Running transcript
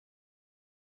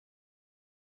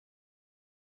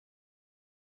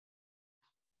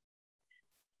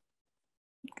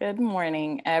Good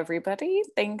morning, everybody.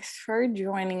 Thanks for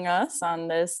joining us on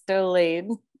this delayed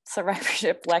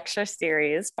survivorship lecture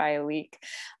series by a week.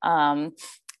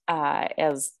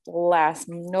 As last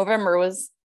November was,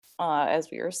 as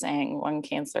we were saying, Lung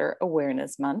Cancer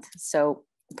Awareness Month. So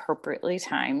appropriately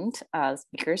timed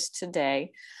speakers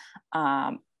today,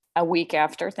 a week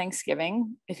after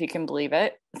Thanksgiving, if you can believe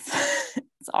it.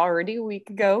 It's already a week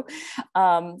ago.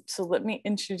 So let me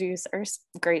introduce our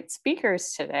great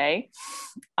speakers today.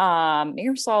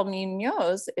 Marisol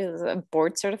Munoz is a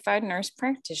board certified nurse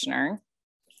practitioner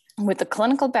with a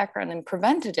clinical background in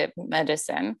preventative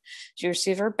medicine. She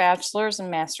received her bachelor's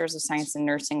and master's of science in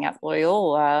nursing at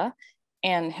Loyola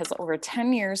and has over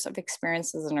 10 years of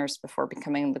experience as a nurse before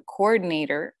becoming the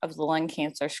coordinator of the lung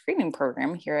cancer screening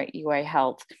program here at UI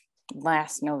Health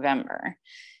last November.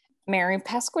 Mary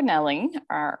Pasquinelli,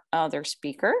 our other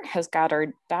speaker, has got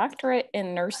her doctorate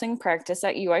in nursing practice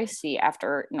at UIC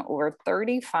after an over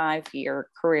 35-year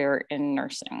career in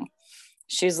nursing.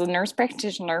 She's the nurse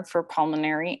practitioner for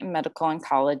pulmonary and medical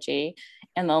oncology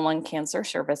and the lung cancer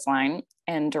service line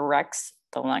and directs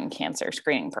the lung cancer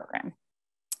screening program.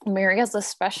 Mary has a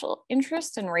special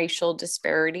interest in racial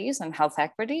disparities and health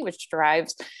equity, which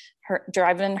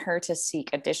driving her to seek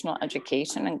additional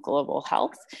education in global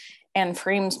health and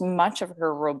frames much of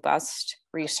her robust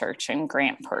research and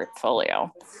grant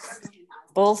portfolio.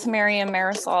 Both Mary and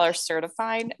Marisol are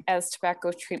certified as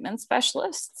tobacco treatment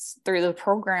specialists through the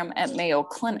program at Mayo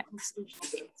Clinics.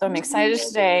 So I'm excited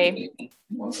today.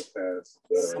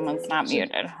 Someone's not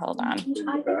muted, hold on.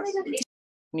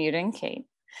 Muting Kate.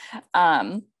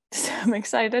 So I'm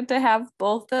excited to have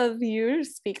both of you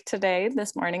speak today,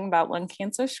 this morning, about lung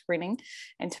cancer screening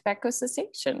and tobacco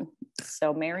cessation.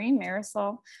 So Mary,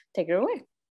 Marisol, take it away.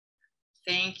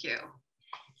 Thank you.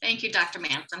 Thank you, Dr.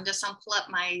 Mance. I'm just gonna pull up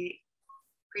my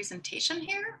presentation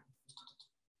here.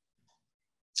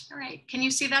 All right, can you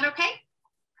see that okay?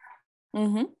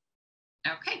 Mm-hmm.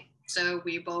 Okay, so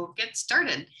we will get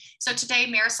started. So today,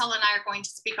 Marisol and I are going to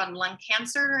speak on lung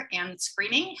cancer and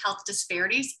screening, health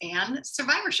disparities, and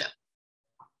survivorship.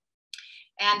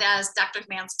 And as Dr.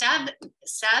 Manstead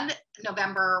said,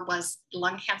 November was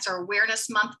Lung Cancer Awareness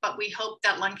Month, but we hope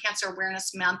that Lung Cancer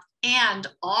Awareness Month and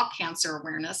all cancer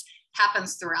awareness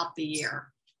happens throughout the year.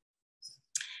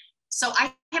 So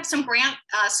I have some grant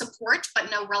support, but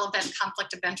no relevant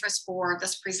conflict of interest for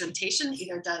this presentation,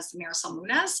 either does Marisol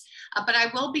Munoz, but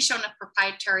I will be shown a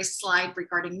proprietary slide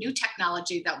regarding new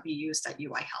technology that will be used at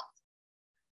UI Health.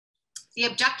 The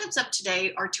objectives of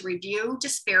today are to review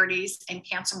disparities in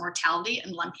cancer mortality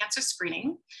and lung cancer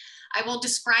screening. I will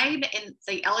describe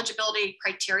the eligibility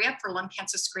criteria for lung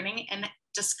cancer screening and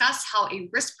discuss how a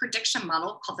risk prediction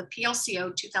model called the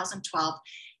PLCO 2012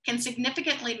 can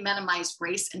significantly minimize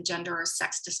race and gender or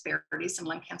sex disparities in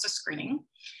lung cancer screening.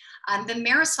 And then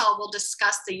Marisol will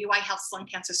discuss the UI Health's lung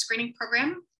cancer screening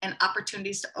program and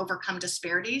opportunities to overcome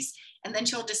disparities. And then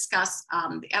she'll discuss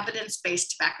the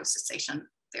evidence-based tobacco cessation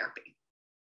therapy.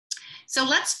 So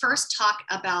let's first talk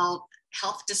about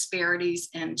health disparities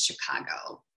in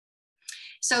Chicago.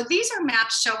 So these are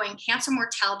maps showing cancer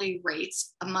mortality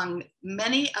rates among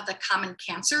many of the common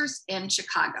cancers in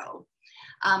Chicago.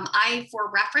 I,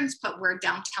 for reference, put where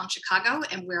downtown Chicago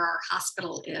and where our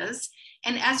hospital is.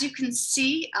 And as you can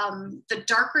see, the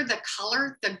darker the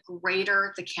color, the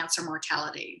greater the cancer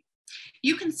mortality.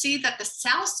 You can see that the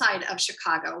south side of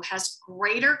Chicago has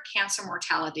greater cancer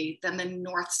mortality than the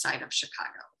north side of Chicago.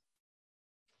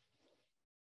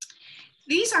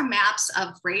 These are maps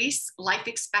of race, life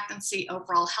expectancy,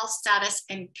 overall health status,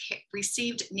 and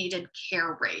received needed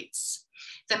care rates.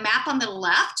 The map on the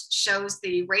left shows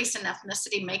the race and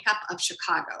ethnicity makeup of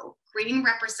Chicago. Green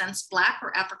represents Black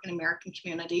or African-American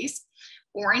communities.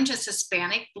 Orange is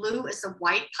Hispanic, blue is the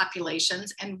white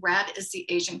populations, and red is the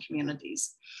Asian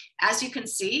communities. As you can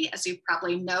see, as you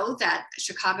probably know, that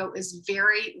Chicago is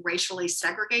very racially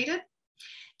segregated.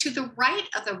 To the right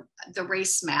of the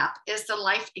race map is the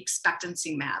life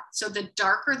expectancy map. So the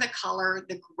darker the color,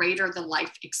 the greater the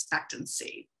life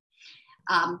expectancy.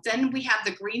 Then we have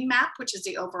the green map, which is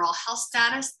the overall health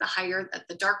status.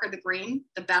 The darker the green,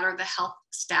 the better the health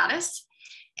status.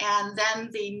 And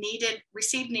then the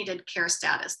received needed care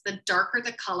status. The darker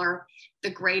the color,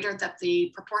 the greater that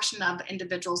the proportion of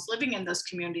individuals living in those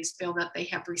communities feel that they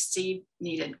have received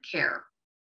needed care.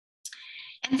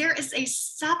 And there is a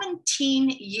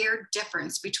 17-year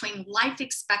difference between life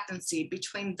expectancy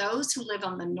between those who live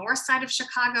on the north side of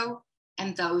Chicago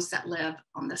and those that live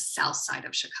on the south side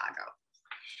of Chicago.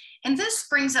 And this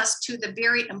brings us to the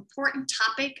very important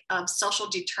topic of social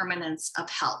determinants of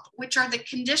health, which are the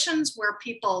conditions where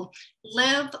people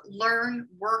live, learn,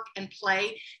 work, and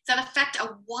play that affect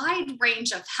a wide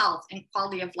range of health and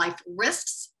quality of life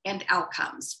risks and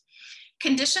outcomes.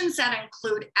 Conditions that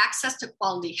include access to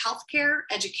quality healthcare,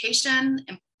 education,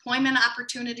 employment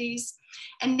opportunities,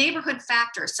 and neighborhood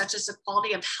factors such as the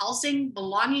quality of housing,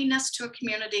 belongingness to a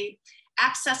community,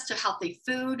 access to healthy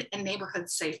food, and neighborhood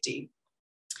safety.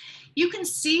 You can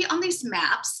see on these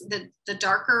maps, the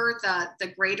darker, the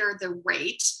greater the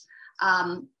rate,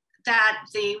 that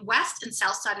the west and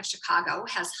south side of Chicago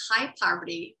has high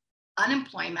poverty,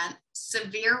 unemployment,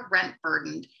 severe rent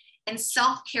burden, and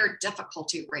self-care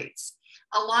difficulty rates,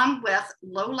 along with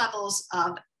low levels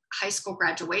of high school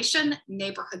graduation,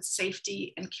 neighborhood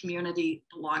safety, and community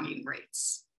belonging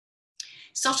rates.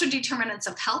 Social determinants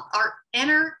of health are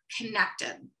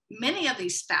interconnected. Many of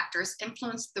these factors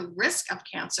influence the risk of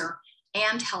cancer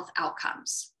and health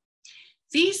outcomes.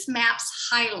 These maps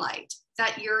highlight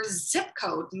that your zip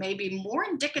code may be more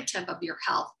indicative of your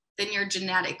health than your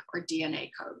genetic or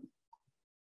DNA code.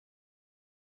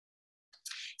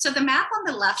 So the map on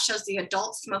the left shows the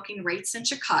adult smoking rates in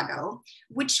Chicago,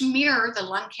 which mirror the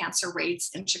lung cancer rates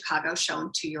in Chicago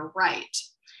shown to your right.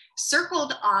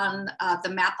 Circled on the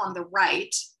map on the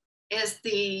right is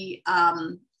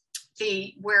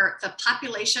where the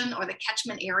population or the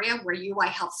catchment area where UI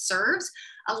Health serves,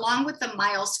 along with the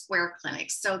mile square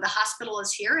clinics. So the hospital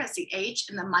is here as the H,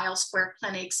 and the mile square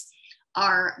clinics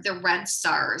are the red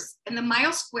stars. And the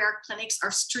mile square clinics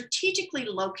are strategically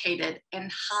located in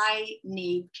high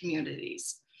need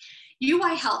communities.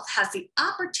 UI Health has the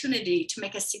opportunity to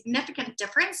make a significant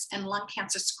difference in lung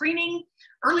cancer screening,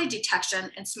 early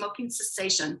detection, and smoking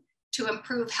cessation to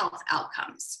improve health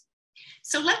outcomes.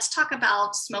 So let's talk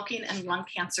about smoking and lung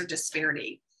cancer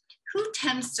disparity. Who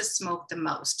tends to smoke the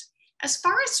most? As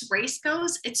far as race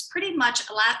goes, it's pretty much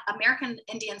American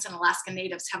Indians and Alaska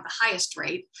Natives have the highest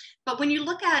rate. But when you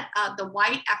look at the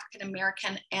white, African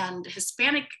American, and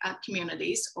Hispanic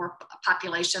communities or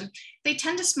population, they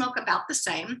tend to smoke about the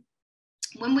same.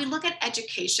 When we look at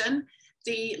education,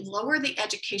 the lower the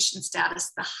education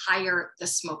status, the higher the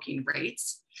smoking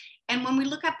rates. And when we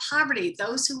look at poverty,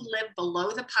 those who live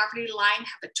below the poverty line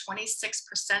have a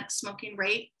 26% smoking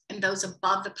rate, and those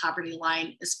above the poverty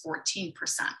line is 14%.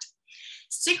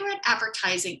 Cigarette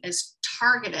advertising is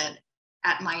targeted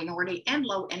at minority and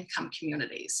low-income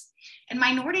communities. And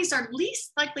minorities are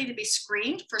least likely to be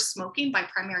screened for smoking by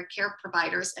primary care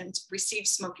providers and receive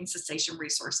smoking cessation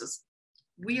resources.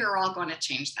 We are all going to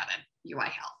change that at UI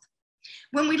Health.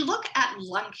 When we look at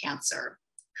lung cancer,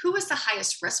 who is the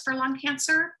highest risk for lung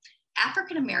cancer?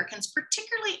 African Americans,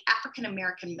 particularly African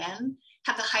American men,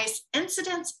 have the highest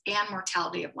incidence and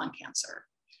mortality of lung cancer.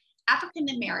 African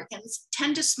Americans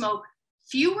tend to smoke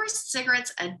fewer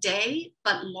cigarettes a day,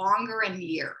 but longer in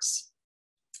years.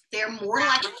 They're more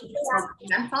likely to smoke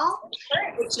menthol,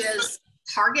 which is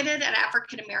targeted at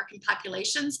African American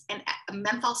populations, and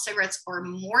menthol cigarettes are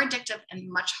more addictive and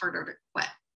much harder to quit.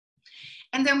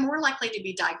 And they're more likely to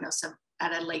be diagnosed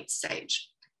at a late stage.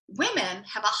 Women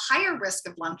have a higher risk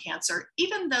of lung cancer,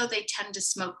 even though they tend to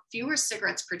smoke fewer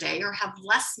cigarettes per day or have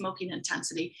less smoking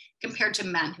intensity compared to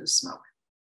men who smoke.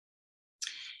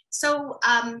 So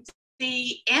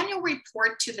the annual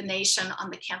report to the nation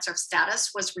on the cancer of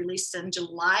status was released in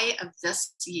July of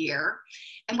this year.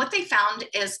 And what they found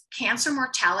is cancer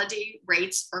mortality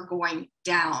rates are going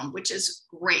down, which is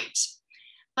great.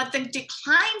 But the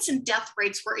declines in death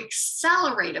rates were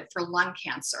accelerated for lung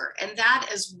cancer. And that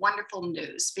is wonderful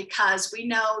news because we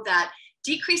know that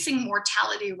decreasing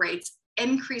mortality rates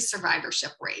increase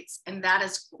survivorship rates, and that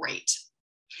is great.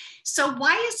 So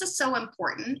why is this so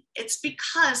important? It's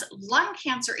because lung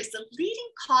cancer is the leading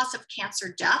cause of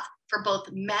cancer death for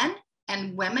both men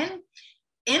and women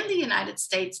in the United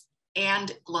States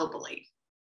and globally.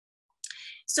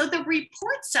 So the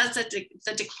report says that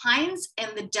the declines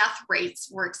in the death rates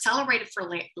were accelerated for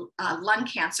lung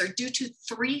cancer due to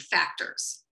three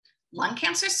factors: lung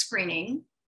cancer screening,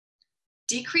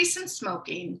 decrease in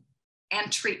smoking,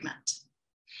 and treatment.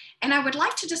 And I would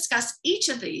like to discuss each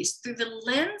of these through the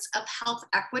lens of health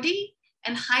equity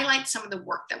and highlight some of the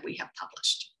work that we have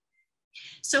published.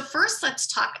 So first, let's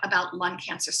talk about lung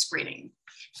cancer screening.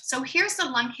 So here's the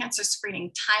lung cancer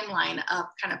screening timeline of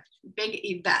kind of big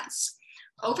events.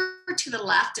 Over to the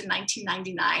left in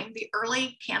 1999, the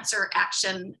Early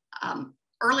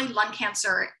Lung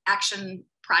Cancer Action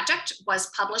Project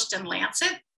was published in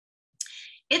Lancet.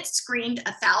 It screened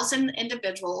 1,000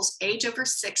 individuals age over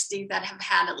 60 that have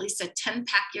had at least a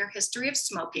 10-pack year history of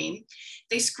smoking.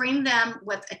 They screened them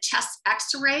with a chest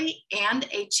x-ray and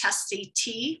a chest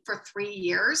CT for 3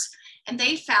 years. And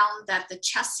they found that the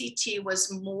chest CT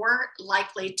was more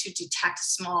likely to detect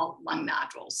small lung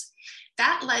nodules.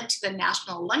 That led to the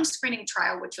National Lung Screening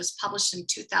Trial, which was published in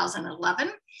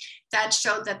 2011, that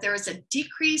showed that there is a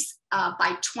decrease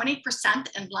by 20%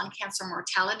 in lung cancer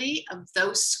mortality of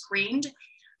those screened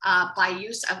by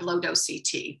use of low-dose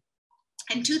CT.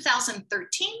 In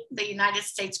 2013, the United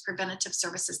States Preventative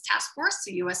Services Task Force,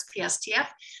 the USPSTF,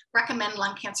 recommended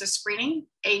lung cancer screening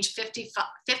age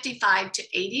 55 to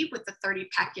 80 with a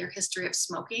 30-pack year history of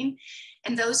smoking,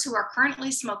 and those who are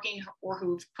currently smoking or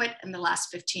who've quit in the last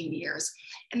 15 years.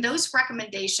 And those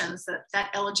recommendations,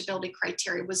 that eligibility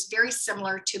criteria was very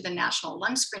similar to the National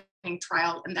Lung Screening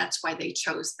Trial, and that's why they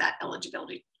chose that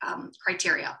eligibility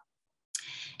criteria.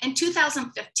 In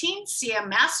 2015,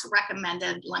 CMS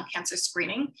recommended lung cancer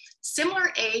screening,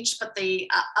 similar age, but the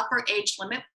upper age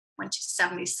limit went to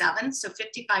 77, so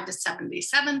 55 to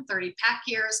 77, 30-pack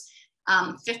years,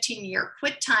 15-year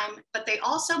quit time, but they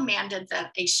also mandated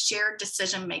that a shared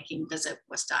decision-making visit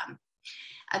was done.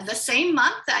 The same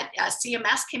month that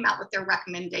CMS came out with their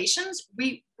recommendations,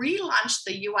 we relaunched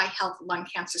the UI Health Lung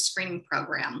Cancer Screening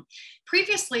Program.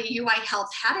 Previously, UI Health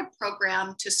had a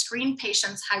program to screen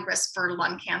patients high risk for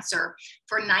lung cancer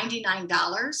for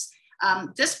 $99.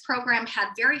 This program had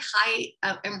very high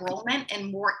enrollment in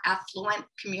more affluent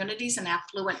communities and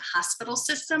affluent hospital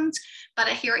systems, but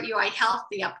here at UI Health,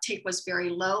 the uptake was very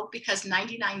low because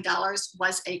 $99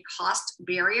 was a cost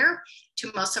barrier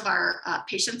to most of our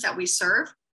patients that we serve.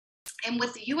 And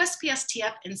with the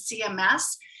USPSTF and CMS,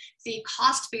 the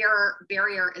cost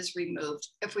barrier is removed.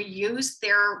 If we use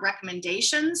their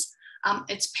recommendations,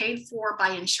 it's paid for by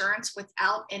insurance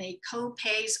without any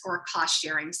co-pays or cost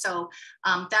sharing. So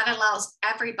that allows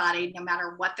everybody, no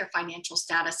matter what their financial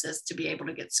status is, to be able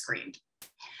to get screened.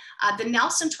 The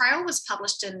Nelson trial was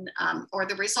published in, or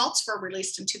the results were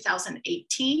released in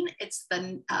 2018. It's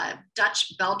the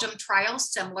Dutch-Belgium trial,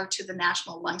 similar to the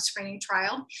National Lung Screening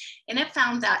Trial. And it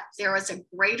found that there was a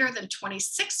greater than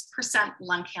 26%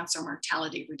 lung cancer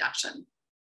mortality reduction.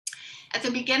 At the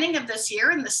beginning of this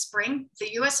year, in the spring,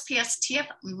 the USPSTF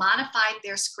modified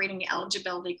their screening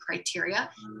eligibility criteria.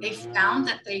 They found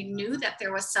that they knew that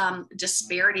there was some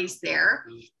disparities there.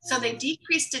 So they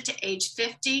decreased it to age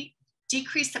 50,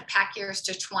 decreased the pack years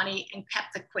to 20, and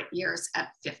kept the quit years at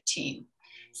 15.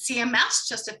 CMS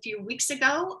just a few weeks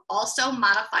ago also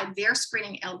modified their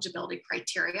screening eligibility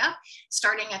criteria.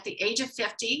 Starting at the age of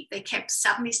 50, they kept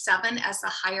 77 as the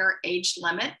higher age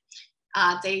limit.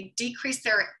 They decreased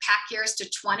their pack years to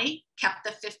 20, kept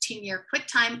the 15-year quit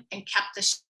time, and kept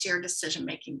the shared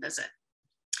decision-making visit.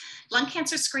 Lung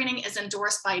cancer screening is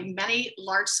endorsed by many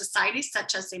large societies,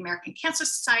 such as the American Cancer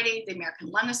Society, the American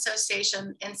Lung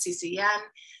Association, NCCN,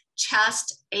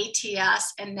 CHEST,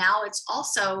 ATS, and now it's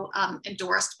also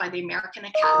endorsed by the American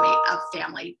Academy of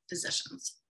Family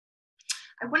Physicians.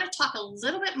 I want to talk a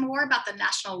little bit more about the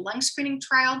National Lung Screening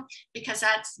Trial because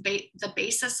that's the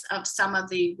basis of some of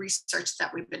the research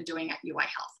that we've been doing at UI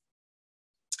Health.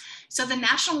 So the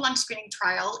National Lung Screening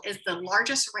Trial is the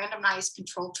largest randomized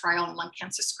controlled trial in lung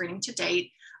cancer screening to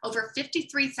date. Over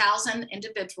 53,000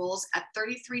 individuals at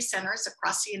 33 centers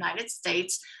across the United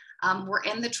States were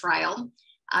in the trial.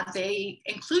 The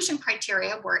inclusion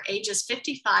criteria were ages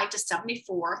 55 to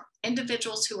 74,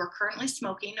 individuals who are currently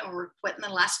smoking or were quit in the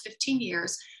last 15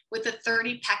 years with a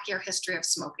 30-pack year history of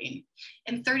smoking.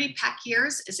 And 30-pack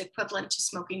years is equivalent to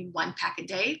smoking 1 pack a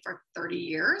day for 30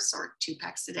 years or 2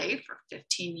 packs a day for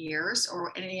 15 years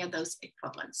or any of those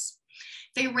equivalents.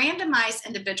 They randomized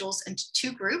individuals into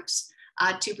 2 groups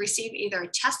to receive either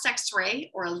a chest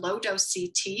x-ray or a low-dose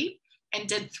CT and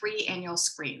did 3 annual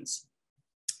screens.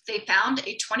 They found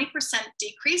a 20%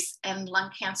 decrease in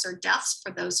lung cancer deaths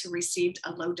for those who received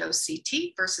a low-dose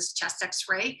CT versus chest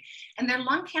x-ray, and their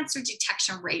lung cancer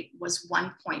detection rate was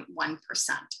 1.1%.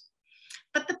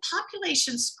 But the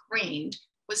population screened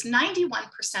was 91%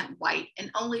 white and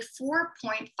only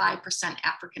 4.5%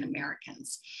 African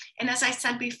Americans. And as I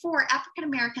said before, African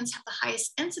Americans have the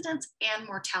highest incidence and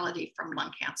mortality from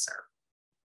lung cancer.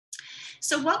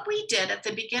 So what we did at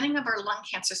the beginning of our lung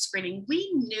cancer screening,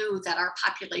 we knew that our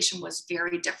population was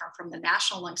very different from the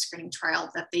National Lung Screening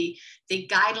Trial that the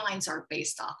guidelines are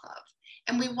based off of.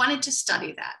 And we wanted to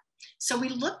study that. So we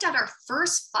looked at our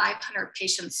first 500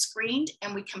 patients screened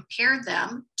and we compared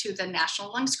them to the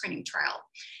National Lung Screening Trial.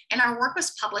 And our work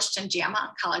was published in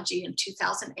JAMA Oncology in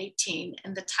 2018.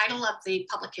 And the title of the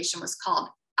publication was called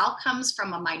outcomes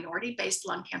from a minority-based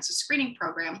lung cancer screening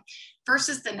program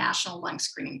versus the National Lung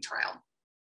Screening Trial.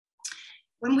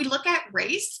 When we look at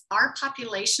race, our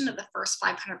population of the first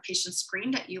 500 patients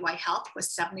screened at UI Health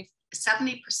was 70%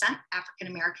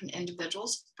 African-American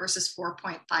individuals versus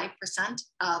 4.5%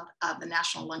 of the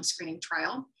National Lung Screening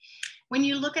Trial. When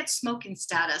you look at smoking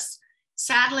status,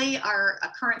 sadly, our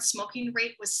current smoking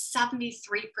rate was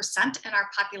 73% in our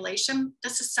population.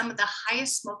 This is some of the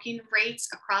highest smoking rates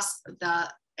across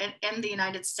in the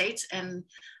United States and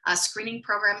screening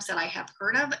programs that I have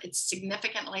heard of. It's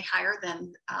significantly higher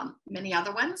than many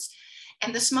other ones.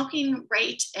 And the smoking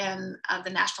rate in the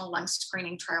National Lung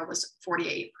Screening Trial was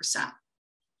 48%,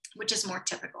 which is more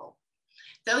typical.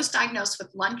 Those diagnosed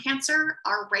with lung cancer,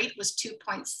 our rate was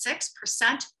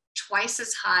 2.6%, twice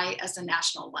as high as the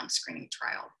National Lung Screening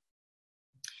Trial.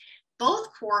 Both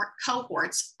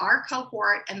cohorts, our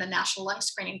cohort and the National Lung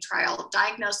Screening Trial,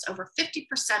 diagnosed over 50%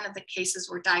 of the cases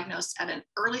were diagnosed at an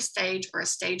early stage or a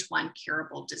stage 1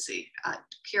 curable disease,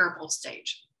 curable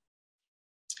stage.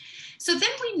 So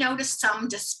then we noticed some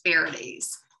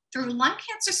disparities through lung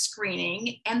cancer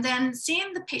screening and then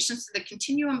seeing the patients through the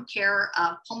continuum care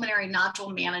of pulmonary nodule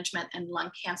management and lung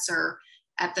cancer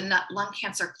at the lung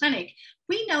cancer clinic.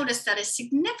 We noticed that a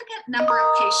significant number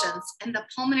of patients in the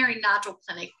pulmonary nodule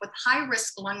clinic with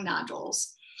high-risk lung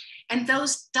nodules and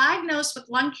those diagnosed with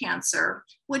lung cancer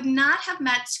would not have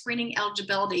met screening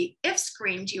eligibility if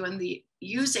screened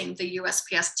using the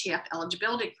USPSTF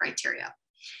eligibility criteria.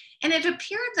 And it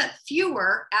appeared that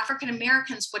fewer African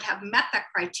Americans would have met that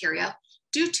criteria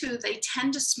due to they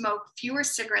tend to smoke fewer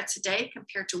cigarettes a day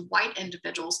compared to white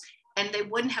individuals, and they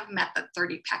wouldn't have met the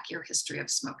 30-pack year history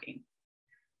of smoking.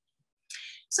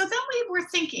 So then we were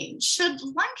thinking, should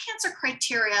lung cancer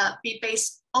criteria be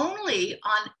based only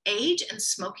on age and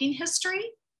smoking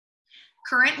history?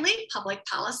 Currently, public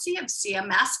policy of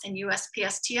CMS and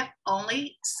USPSTF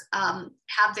only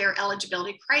have their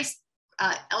eligibility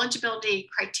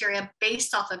criteria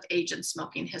based off of age and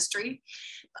smoking history.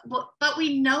 But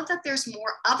we know that there's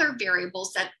more other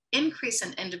variables that increase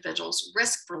an individual's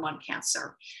risk for lung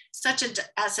cancer, such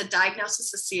as a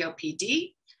diagnosis of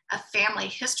COPD, a family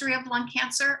history of lung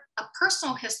cancer, a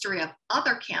personal history of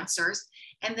other cancers,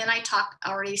 and then I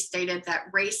already stated that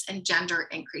race and gender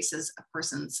increases a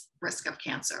person's risk of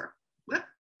cancer. Whoop.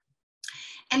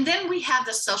 And then we have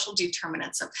the social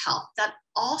determinants of health that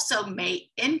also may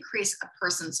increase a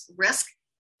person's risk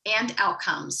and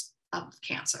outcomes of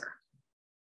cancer.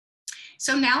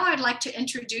 So now I'd like to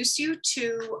introduce you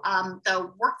to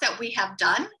the work that we have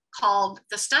done called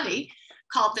the study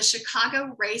called the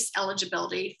Chicago Race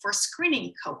Eligibility for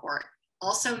Screening Cohort,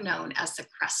 also known as the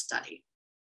CREST study.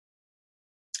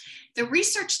 The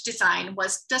research design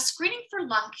was, does screening for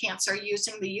lung cancer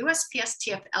using the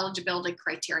USPSTF eligibility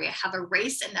criteria have a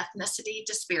race and ethnicity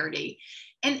disparity?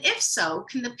 And if so,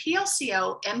 can the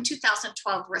PLCO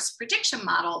M2012 risk prediction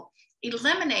model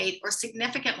eliminate or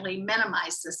significantly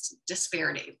minimize this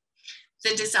disparity?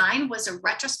 The design was a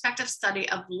retrospective study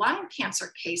of lung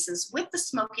cancer cases with the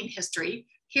smoking history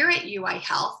here at UI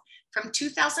Health from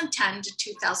 2010 to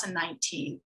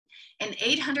 2019. And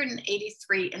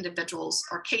 883 individuals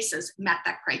or cases met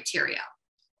that criteria.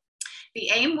 The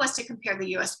aim was to compare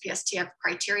the USPSTF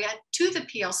criteria to the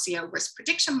PLCO risk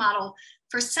prediction model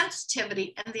for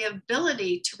sensitivity and the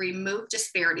ability to remove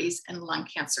disparities in lung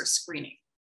cancer screening.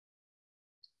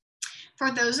 For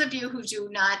those of you who do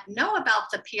not know about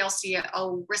the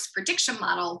PLCO risk prediction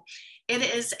model, it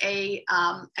is a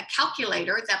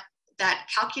calculator that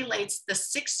calculates the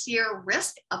 6-year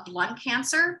risk of lung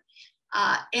cancer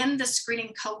in the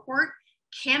screening cohort.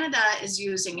 Canada is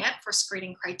using it for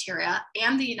screening criteria,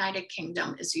 and the United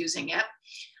Kingdom is using it.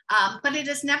 But it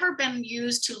has never been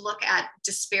used to look at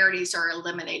disparities or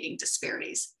eliminating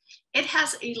disparities. It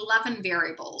has 11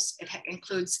 variables. It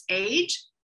includes age,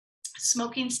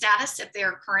 smoking status, if they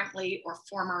are currently or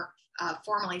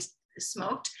formerly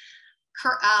smoked,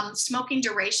 smoking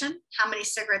duration, how many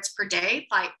cigarettes per day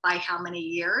by how many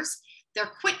years,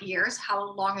 their quit years,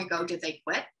 how long ago did they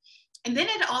quit. And then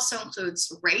it also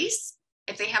includes race,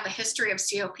 if they have a history of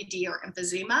COPD or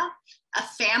emphysema, a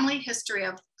family history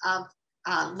of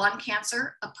lung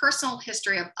cancer, a personal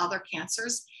history of other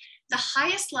cancers, the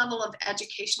highest level of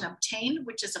education obtained,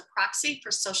 which is a proxy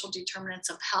for social determinants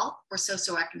of health or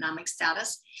socioeconomic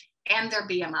status, and their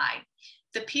BMI.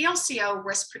 The PLCO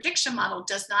risk prediction model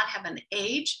does not have an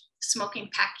age, smoking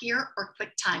pack year, or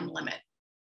quit time limit.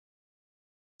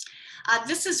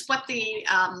 This is what the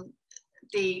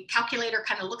calculator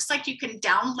kind of looks like. You can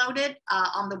download it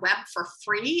on the web for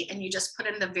free, and you just put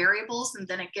in the variables, and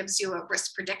then it gives you a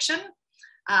risk prediction.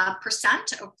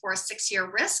 for a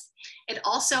 6-year risk. It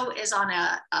also is on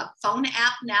a phone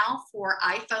app now for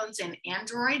iPhones and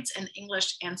Androids in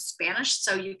English and Spanish,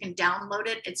 so you can download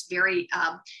it. It's very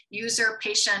user,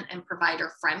 patient, and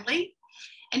provider friendly.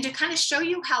 And to kind of show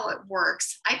you how it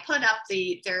works, I put up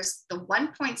there's the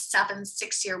 1.7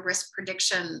 6-year risk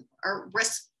prediction, or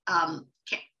risk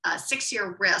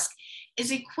 6-year risk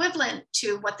is equivalent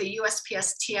to what the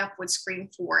USPSTF would screen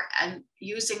for, and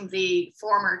using the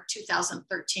former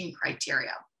 2013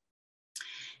 criteria.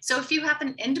 So if you have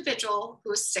an individual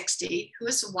who is 60, who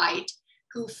is white,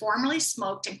 who formerly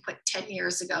smoked and quit 10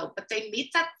 years ago, but they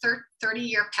meet that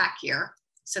 30-year PAC year,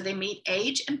 so they meet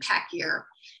age and PAC year,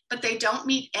 but they don't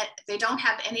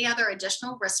have any other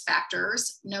additional risk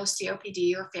factors, no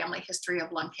COPD or family history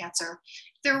of lung cancer,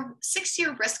 their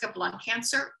 6-year risk of lung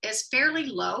cancer is fairly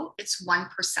low, it's 1%.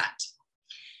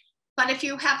 But if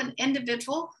you have an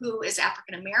individual who is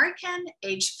African-American,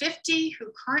 age 50,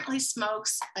 who currently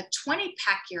smokes, a 20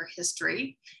 PAC year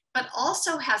history, but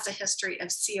also has a history of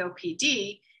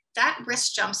COPD, that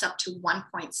risk jumps up to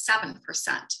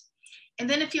 1.7%. And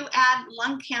then if you add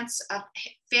lung cancer,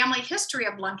 family history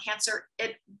of lung cancer,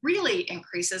 it really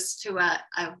increases to a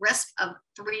risk of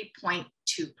 3.2%.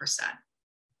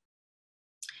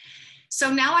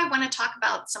 So now I want to talk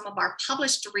about some of our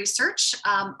published research.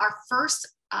 Our first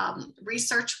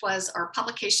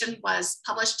publication was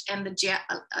published in the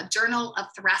Journal of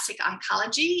Thoracic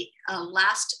Oncology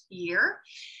last year.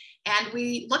 And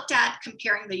we looked at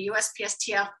comparing the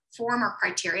USPSTF former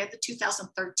criteria, the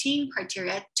 2013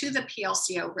 criteria, to the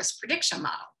PLCO risk prediction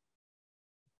model.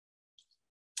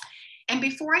 And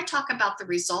before I talk about the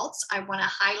results, I want to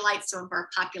highlight some of our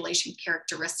population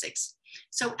characteristics.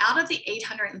 So out of the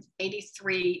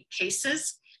 883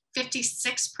 cases,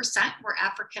 56% were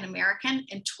African-American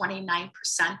and 29%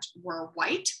 were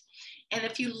white. And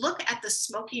if you look at the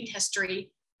smoking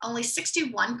history, only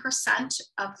 61%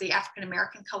 of the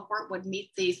African-American cohort would meet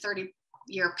the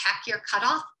 30-year PAC year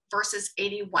cutoff versus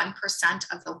 81%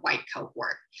 of the white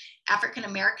cohort.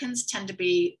 African-Americans tend to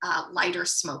be lighter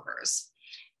smokers.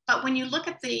 But when you look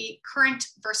at the current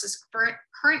versus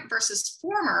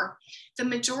former, the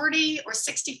majority, or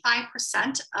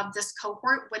 65% of this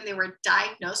cohort, when they were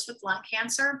diagnosed with lung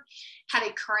cancer, had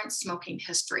a current smoking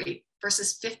history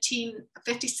versus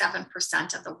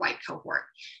 57% of the white cohort.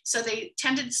 So they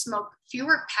tended to smoke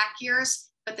fewer PAC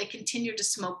years, but they continued to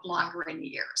smoke longer in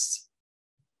years.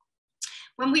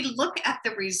 When we look at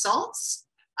the results,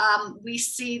 we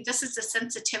see, this is a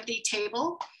sensitivity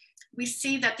table. We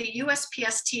see that the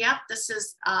USPSTF, this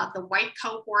is the white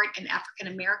cohort and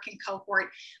African-American cohort,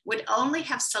 would only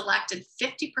have selected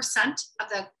 50% of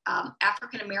the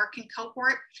African-American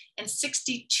cohort and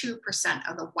 62%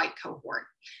 of the white cohort.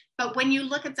 But when you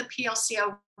look at the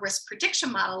PLCO risk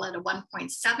prediction model at a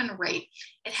 1.7 rate,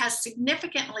 it has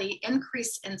significantly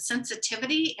increased in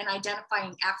sensitivity in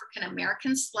identifying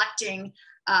African-Americans, selecting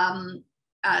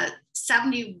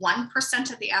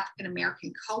 71% of the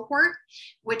African-American cohort,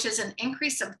 which is an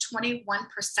increase of 21%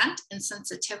 in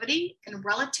sensitivity. In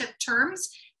relative terms,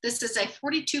 this is a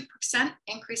 42%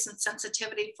 increase in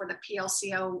sensitivity for the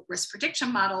PLCO risk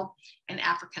prediction model in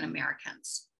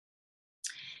African-Americans.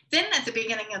 Then at the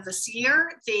beginning of this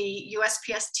year, the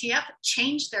USPSTF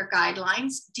changed their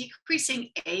guidelines,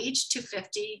 decreasing age to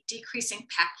 50, decreasing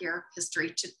PAC year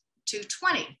history to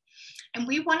 20. And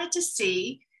we wanted to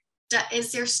see,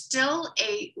 is there still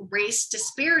a race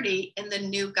disparity in the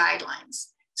new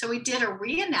guidelines? So we did a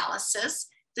reanalysis.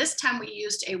 This time we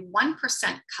used a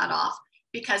 1% cutoff,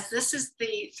 because this is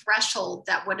the threshold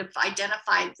that would have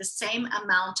identified the same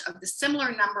amount of the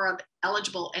similar number of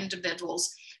eligible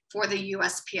individuals for the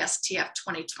USPSTF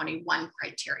 2021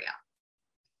 criteria.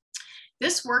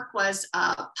 This work was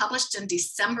published in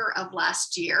December of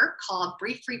last year, called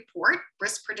Brief Report,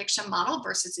 Risk Prediction Model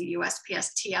versus the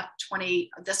USPSTF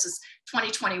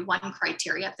 2021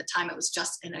 criteria. At the time, it was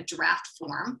just in a draft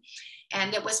form.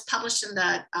 And it was published in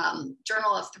the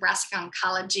Journal of Thoracic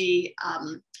Oncology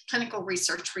Clinical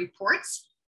Research Reports.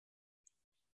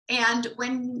 And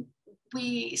when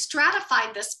we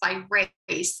stratified this by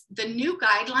race, the new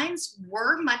guidelines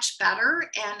were much better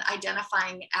in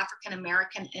identifying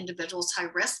African-American individuals high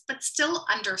risk, but still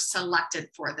under-selected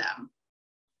for them.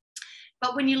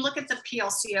 But when you look at the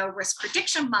PLCO risk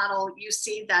prediction model, you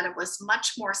see that it was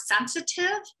much more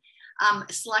sensitive,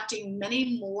 selecting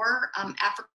many more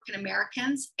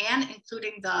African-Americans and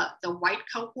including the white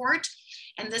cohort.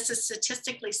 And this is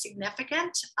statistically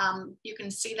significant. You can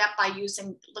see that by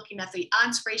looking at the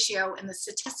odds ratio and the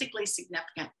statistically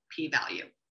significant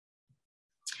p-value.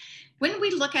 When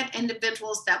we look at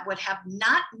individuals that would have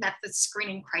not met the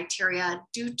screening criteria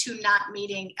due to not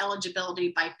meeting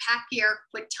eligibility by pack year,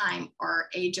 quit time, or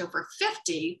age over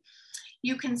 50,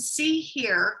 you can see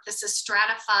here, this is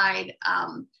stratified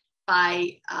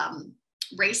by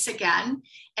race again,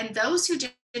 and those who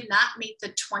did not meet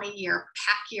the 20-year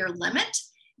pack year limit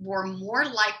were more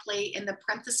likely, in the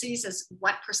parentheses, as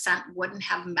what percent wouldn't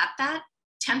have met that.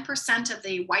 10% of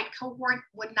the white cohort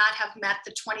would not have met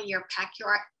the 20-year pack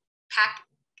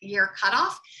year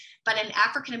cutoff, but in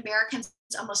African Americans,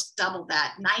 it's almost double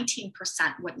that. 19%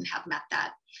 wouldn't have met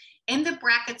that. In the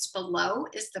brackets below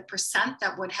is the percent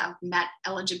that would have met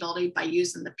eligibility by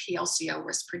using the PLCO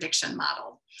risk prediction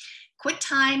model. Quit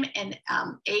time and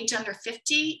age under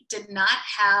 50 did not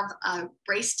have a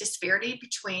race disparity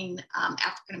between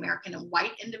African American and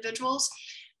white individuals,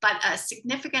 but a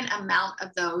significant amount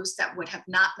of those that would have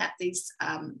not met these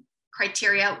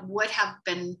criteria would have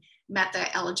met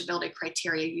the eligibility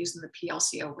criteria using the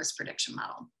PLCO risk prediction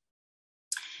model.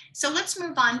 So let's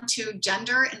move on to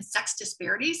gender and sex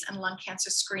disparities in lung cancer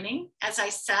screening. As I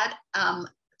said,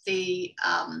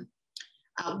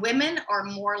 women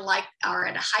are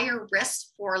at a higher risk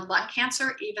for lung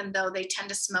cancer, even though they tend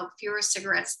to smoke fewer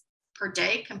cigarettes per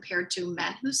day compared to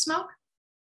men who smoke.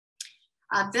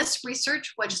 This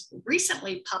research was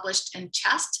recently published in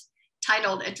Chest,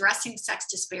 titled Addressing Sex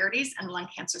Disparities in Lung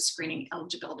Cancer Screening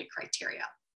Eligibility Criteria.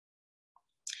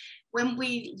 When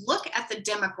we look at the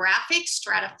demographics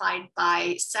stratified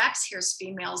by sex, here's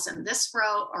females in this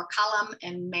row or column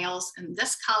and males in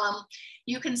this column,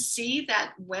 you can see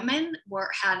that women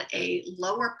had a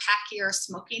lower pack year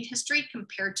smoking history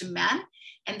compared to men,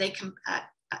 and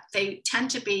they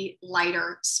tend to be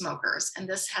lighter smokers, and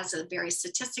this has a very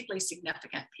statistically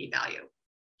significant p-value.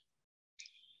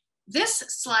 This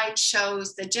slide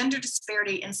shows the gender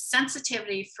disparity and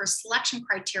sensitivity for selection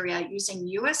criteria using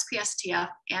USPSTF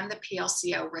and the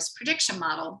PLCO risk prediction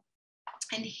model.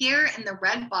 And here in the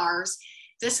red bars,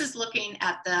 this is looking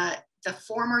at the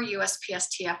former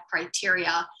USPSTF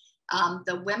criteria.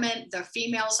 The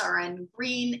females are in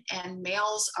green and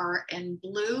males are in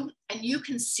blue. And you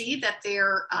can see that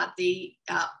they're the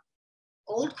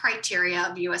old criteria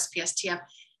of USPSTF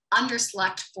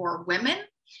underselect for women.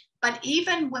 But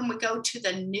even when we go to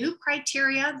the new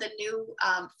criteria, the new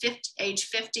age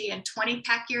 50 and 20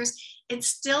 pack years, it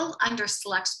still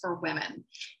underselects for women.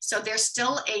 So there's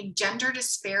still a gender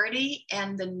disparity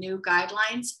in the new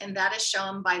guidelines, and that is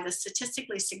shown by the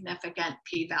statistically significant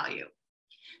p-value.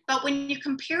 But when you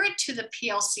compare it to the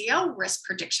PLCO risk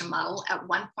prediction model at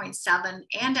 1.7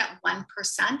 and at 1%,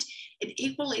 it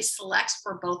equally selects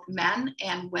for both men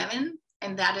and women,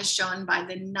 and that is shown by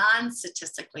the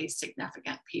non-statistically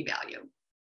significant p-value.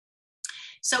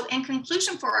 So in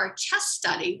conclusion for our CHEST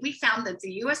study, we found that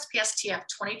the USPSTF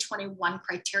 2021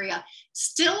 criteria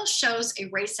still shows a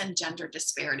race and gender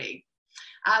disparity.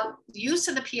 Use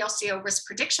of the PLCO risk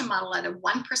prediction model at a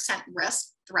 1%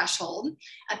 risk threshold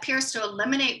appears to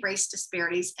eliminate race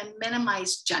disparities and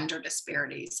minimize gender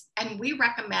disparities. And we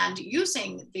recommend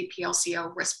using the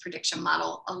PLCO risk prediction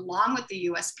model along with the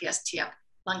USPSTF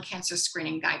lung cancer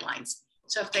screening guidelines.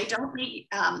 So if they don't meet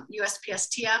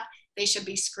USPSTF, they should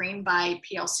be screened by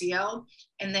PLCO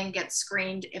and then get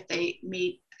screened if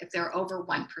they're over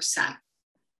 1%.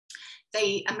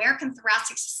 The American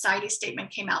Thoracic Society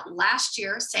statement came out last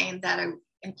year saying that an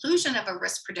inclusion of a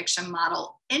risk prediction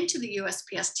model into the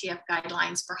USPSTF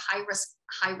guidelines for high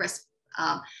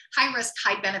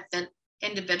benefit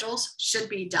individuals should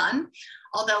be done.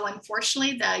 Although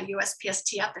unfortunately the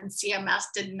USPSTF and CMS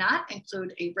did not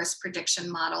include a risk prediction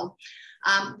model,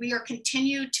 we are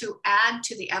continue to add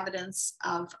to the evidence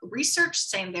of research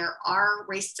saying there are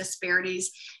race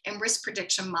disparities and risk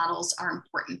prediction models are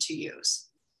important to use.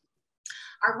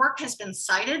 Our work has been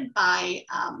cited by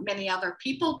many other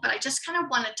people, but I just kind of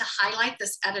wanted to highlight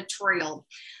this editorial.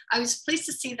 I was pleased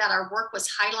to see that our work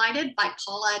was highlighted by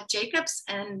Paula Jacobs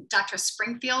and Dr.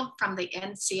 Springfield from the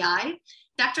NCI.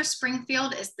 Dr.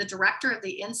 Springfield is the director of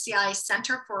the NCI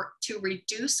Center to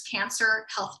Reduce Cancer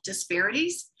Health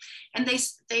Disparities. And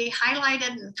they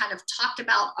highlighted and kind of talked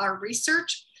about our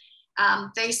research.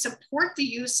 They support the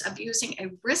use of using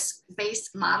a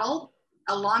risk-based model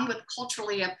along with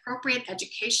culturally appropriate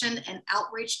education and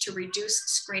outreach to reduce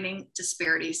screening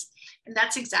disparities. And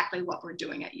that's exactly what we're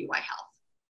doing at UI Health.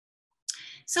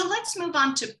 So let's move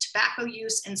on to tobacco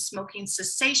use and smoking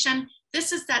cessation.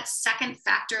 This is that second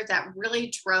factor that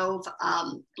really drove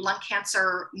lung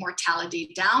cancer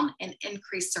mortality down and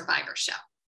increased survivorship.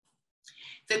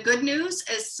 The good news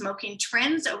is smoking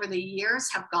trends over the years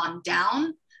have gone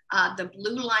down. The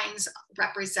blue lines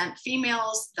represent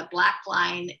females, the black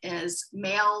line is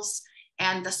males,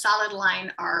 And the solid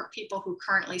line are people who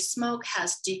currently smoke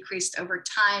has decreased over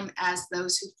time as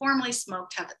those who formerly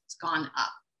smoked have gone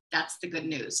up. That's the good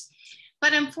news.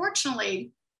 But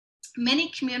unfortunately,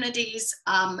 many communities,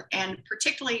 and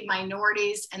particularly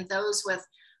minorities and those with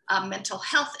mental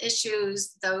health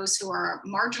issues, those who are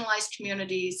marginalized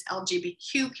communities,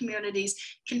 LGBTQ communities,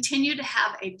 continue to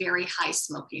have a very high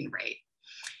smoking rate.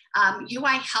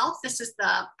 UI Health, this is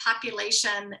the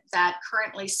population that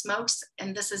currently smokes,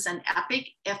 and this is an EPIC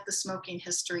if the smoking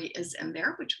history is in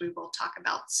there, which we will talk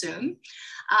about soon.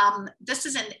 This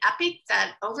is an EPIC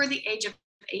that over the age of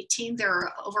 18, there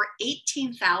are over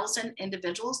 18,000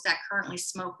 individuals that currently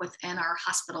smoke within our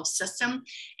hospital system.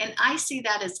 And I see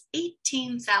that as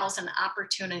 18,000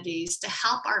 opportunities to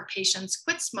help our patients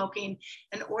quit smoking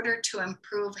in order to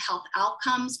improve health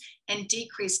outcomes and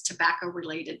decrease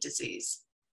tobacco-related disease.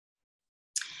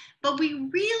 But we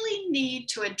really need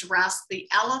to address the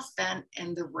elephant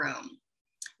in the room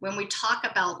when we talk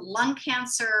about lung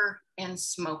cancer and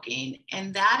smoking,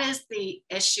 and that is the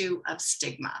issue of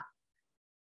stigma.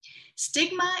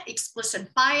 Stigma,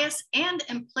 explicit bias, and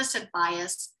implicit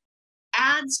bias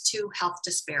adds to health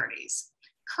disparities.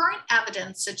 Current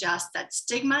evidence suggests that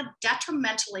stigma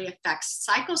detrimentally affects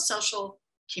psychosocial,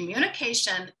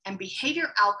 communication, and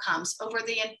behavior outcomes over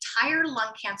the entire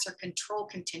lung cancer control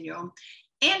continuum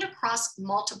and across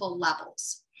multiple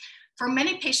levels. For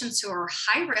many patients who are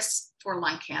high risk for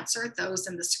lung cancer, those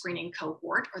in the screening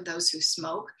cohort or those who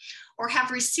smoke, or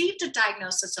have received a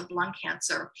diagnosis of lung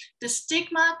cancer, the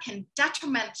stigma can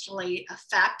detrimentally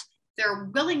affect their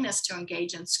willingness to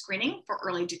engage in screening for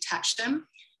early detection,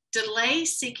 delay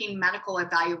seeking medical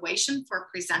evaluation for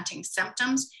presenting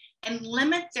symptoms, and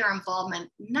limit their involvement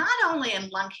not only in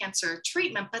lung cancer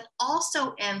treatment, but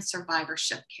also in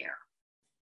survivorship care.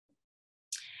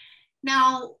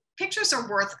 Now, pictures are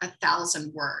worth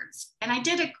 1,000 words. And I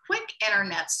did a quick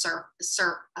internet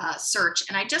search,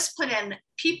 and I just put in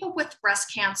people with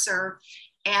breast cancer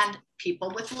and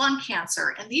people with lung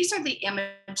cancer. And these are the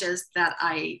images that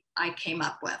I came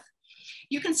up with.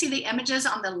 You can see the images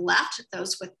on the left.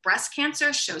 Those with breast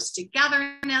cancer shows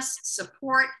togetherness,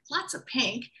 support, lots of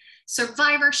pink,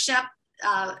 survivorship,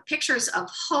 pictures of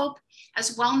hope,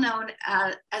 as well known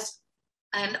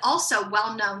and also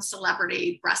well-known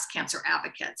celebrity breast cancer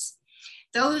advocates.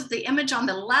 The image on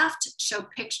the left show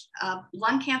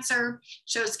lung cancer,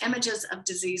 shows images of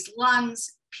diseased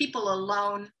lungs, people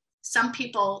alone, some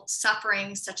people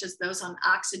suffering, such as those on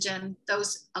oxygen,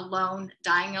 those alone,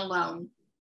 dying alone.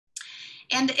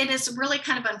 And it is really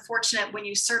kind of unfortunate when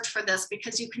you search for this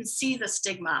because you can see the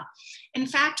stigma. In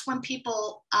fact, when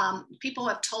people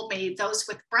have told me, those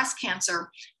with breast cancer,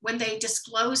 when they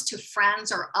disclose to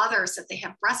friends or others that they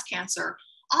have breast cancer,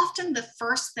 often the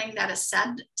first thing that is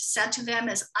said to them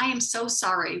is, "I am so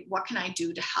sorry, what can I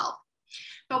do to help?"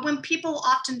 But when people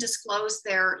often disclose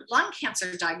their lung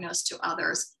cancer diagnosis to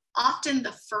others, often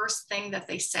the first thing that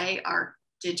they say are,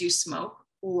 "Did you smoke?"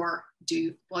 or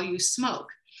 "Will you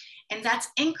smoke?" And that's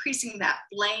increasing that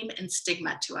blame and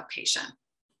stigma to a patient.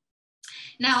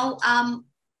 Now,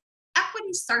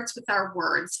 equity starts with our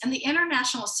words, and the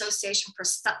International Association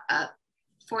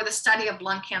for the Study of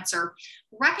Lung Cancer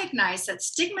recognized that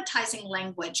stigmatizing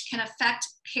language can affect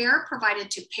care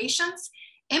provided to patients,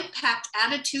 impact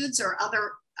attitudes or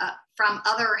from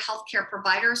other healthcare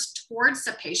providers towards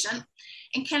the patient,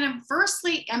 and can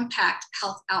adversely impact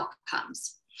health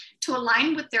outcomes. To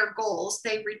align with their goals,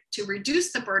 to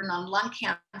reduce the burden on lung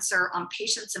cancer on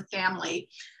patients and family,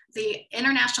 the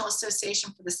International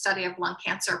Association for the Study of Lung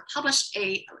Cancer published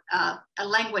a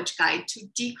language guide to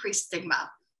decrease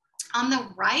stigma. On the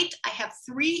right, I have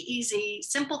 3 easy,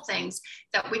 simple things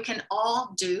that we can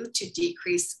all do to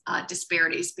decrease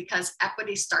disparities, because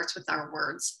equity starts with our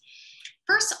words.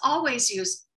 First, always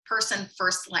use person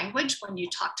first language when you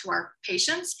talk to our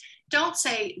patients. Don't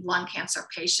say lung cancer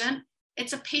patient.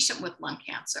 It's a patient with lung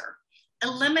cancer.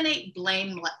 Eliminate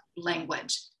blame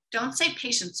language. Don't say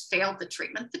patients failed the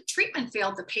treatment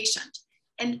failed the patient.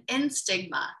 And end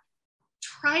stigma.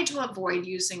 Try to avoid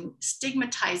using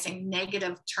stigmatizing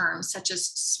negative terms such as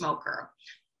smoker.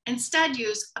 Instead,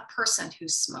 use a person who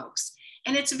smokes.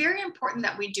 And it's very important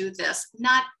that we do this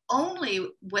not only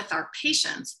with our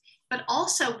patients, but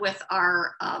also with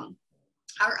our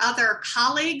other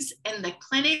colleagues in the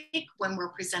clinic when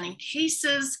we're presenting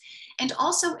cases, and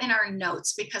also in our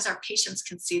notes, because our patients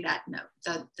can see that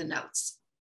the notes.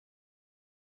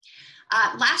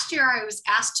 Last year, I was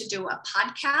asked to do a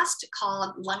podcast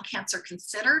called Lung Cancer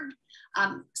Considered.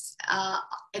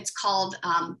 It's called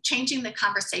Changing the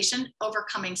Conversation,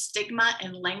 Overcoming Stigma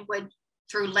and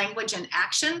through language and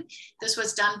action. This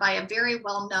was done by a very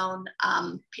well-known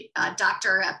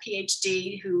doctor, a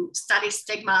PhD, who studies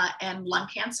stigma and lung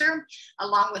cancer,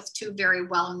 along with two very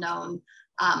well-known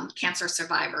cancer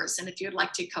survivors. And if you'd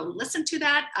like to go listen to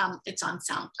that, it's on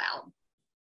SoundCloud.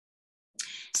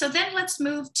 So then let's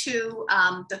move to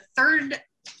the third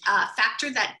factor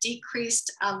that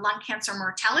decreased lung cancer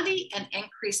mortality and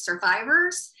increased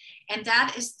survivors, and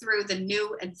that is through the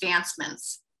new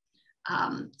advancements.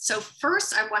 So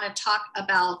first I want to talk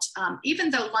about, even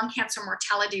though lung cancer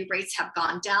mortality rates have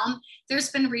gone down, there's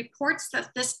been reports that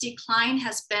this decline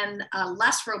has been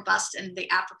less robust in the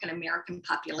African-American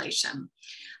population.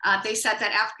 They said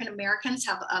that African-Americans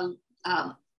have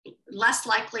less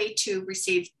likely to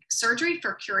receive surgery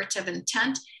for curative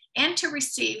intent and to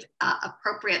receive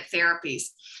appropriate therapies.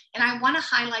 And I want to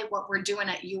highlight what we're doing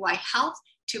at UI Health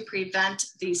to prevent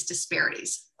these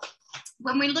disparities.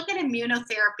 When we look at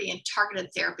immunotherapy and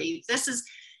targeted therapy,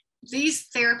 these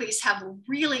therapies have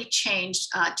really changed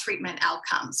treatment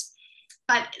outcomes.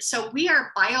 But so we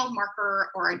are biomarker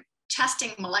or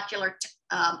testing molecular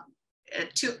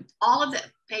to all of the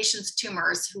patients'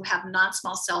 tumors who have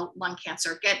non-small cell lung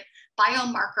cancer get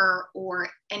biomarker or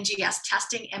NGS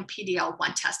testing and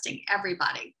PD-L1 testing,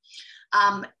 everybody.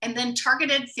 And then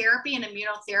targeted therapy and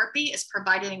immunotherapy is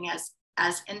providing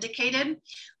as indicated.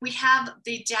 We have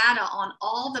the data on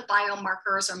all the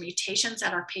biomarkers or mutations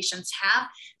that our patients have.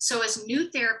 So as new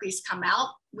therapies come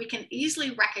out, we can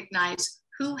easily recognize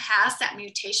who has that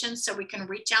mutation so we can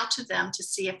reach out to them to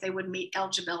see if they would meet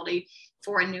eligibility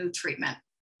for a new treatment.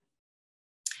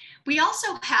 We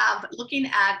also have, looking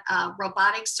at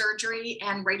robotic surgery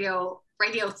and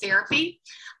radiotherapy,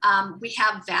 we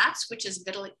have VATS, which is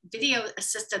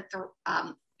video-assisted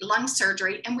lung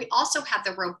surgery, and we also have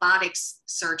the robotics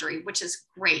surgery, which is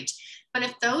great. But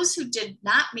if those who did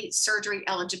not meet surgery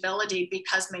eligibility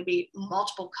because maybe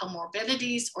multiple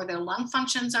comorbidities or their lung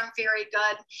functions aren't very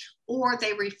good, or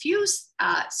they refuse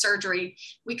surgery,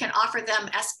 we can offer them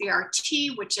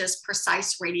SBRT, which is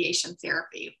precise radiation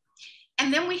therapy.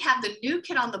 And then we have the new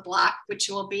kid on the block, which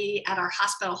will be at our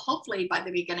hospital, hopefully by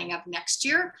the beginning of next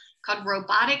year, called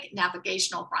robotic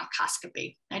navigational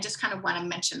bronchoscopy. I just kind of want to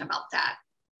mention about that.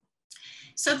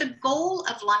 So the goal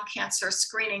of lung cancer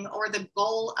screening, or the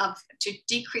goal to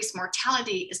decrease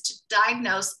mortality, is to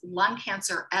diagnose lung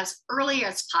cancer as early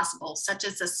as possible, such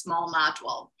as a small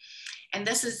nodule. And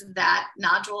this is that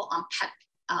nodule on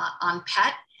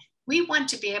PET. We want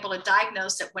to be able to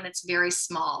diagnose it when it's very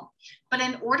small. But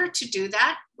in order to do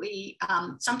that, we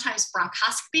sometimes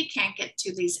bronchoscopy can't get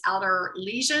to these outer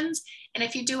lesions. And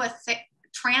if you do a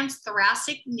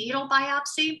transthoracic needle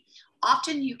biopsy,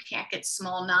 often you can't get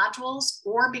small nodules,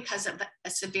 or because of a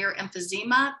severe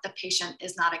emphysema, the patient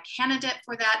is not a candidate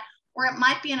for that, or it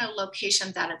might be in a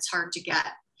location that it's hard to get.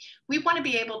 We want to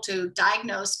be able to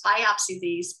diagnose, biopsy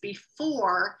these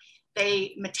before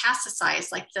they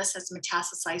metastasize, like this has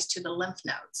metastasized to the lymph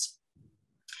nodes.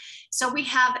 So we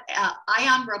have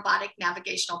ion robotic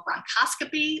navigational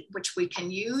bronchoscopy, which we can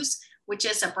use, which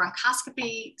is a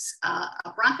bronchoscopy,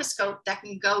 a bronchoscope that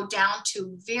can go down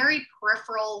to very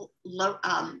peripheral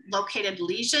located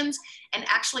lesions, and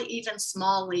actually even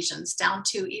small lesions down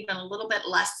to even a little bit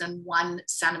less than 1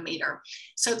 centimeter.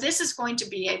 So this is going to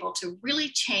be able to really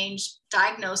change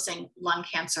diagnosing lung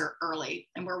cancer early,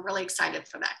 and we're really excited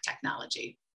for that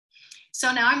technology.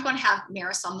 So now I'm going to have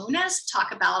Marisol Munoz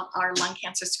talk about our lung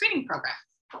cancer screening program.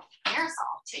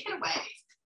 Marisol, take it away.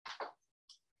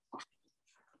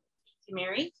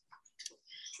 Mary.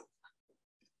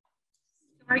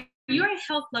 Our UI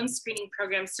Health Lung Screening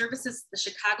Program services the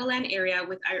Chicagoland area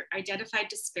with our identified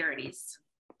disparities.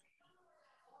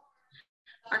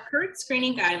 Our current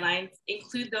screening guidelines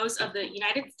include those of the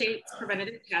United States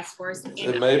Preventative Task Force.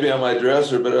 It may be on my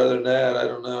dresser, but other than that, I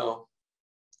don't know.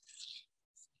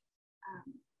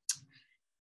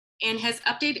 And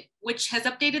which has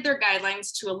updated their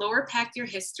guidelines to a lower pack year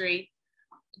history,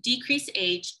 decrease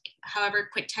age, however,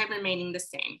 quit time remaining the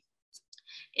same.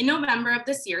 In November of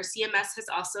this year, CMS has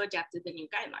also adapted the new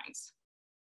guidelines.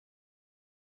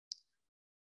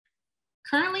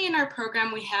 Currently in our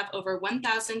program, we have over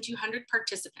 1,200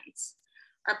 participants.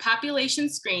 Our population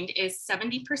screened is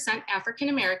 70%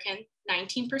 African-American,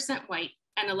 19% white,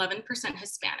 and 11%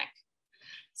 Hispanic.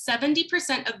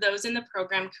 70% of those in the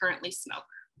program currently smoke.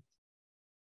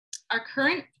 Our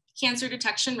current cancer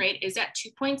detection rate is at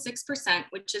 2.6%,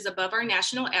 which is above our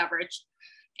national average,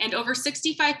 and over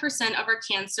 65% of our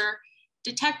cancer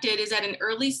detected is at an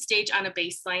early stage on a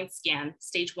baseline scan,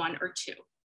 stage 1 or 2.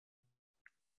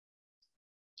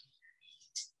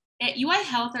 At UI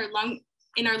Health, our lung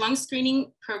In our lung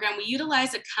screening program, we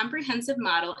utilize a comprehensive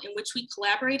model in which we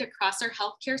collaborate across our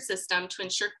healthcare system to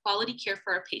ensure quality care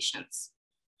for our patients.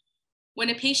 When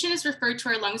a patient is referred to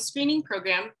our lung screening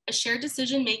program, a shared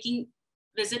decision-making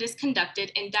visit is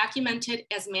conducted and documented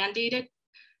as mandated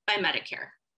by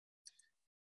Medicare.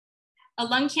 A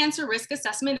lung cancer risk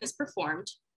assessment is performed.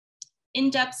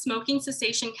 In-depth smoking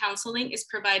cessation counseling is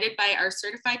provided by our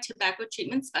certified tobacco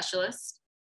treatment specialist.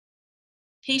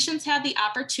 Patients have the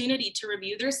opportunity to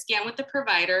review their scan with the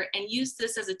provider and use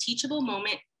this as a teachable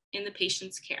moment in the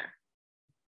patient's care.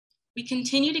 We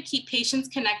continue to keep patients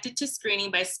connected to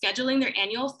screening by scheduling their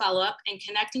annual follow-up and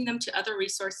connecting them to other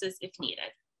resources if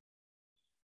needed.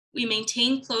 We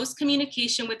maintain close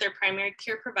communication with their primary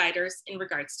care providers in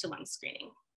regards to lung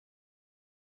screening.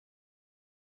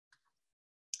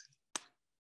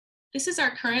 This is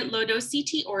our current low-dose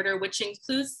CT order, which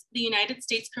includes the United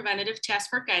States Preventative Task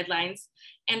Force guidelines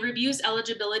and reviews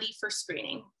eligibility for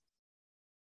screening.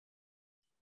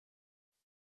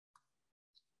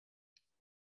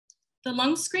 The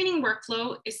lung screening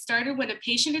workflow is started when a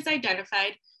patient is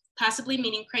identified, possibly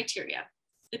meeting criteria.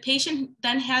 The patient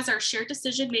then has our shared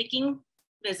decision-making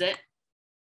visit.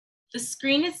 The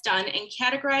screen is done and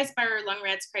categorized by our lung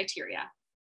RADS criteria.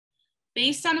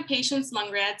 Based on a patient's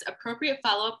lung RADS, appropriate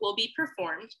follow-up will be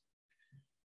performed.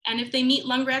 And if they meet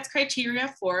lung RADS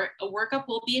criteria 4, a workup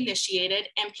will be initiated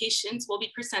and patients will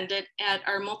be presented at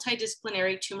our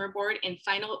multidisciplinary tumor board and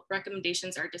final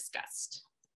recommendations are discussed.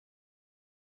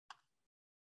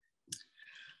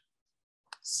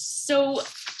 So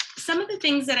some of the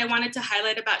things that I wanted to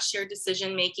highlight about shared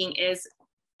decision-making is,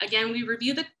 again, we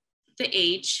review the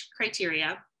age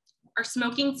criteria, our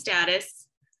smoking status,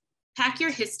 pack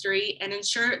your history, and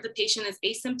ensure the patient is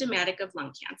asymptomatic of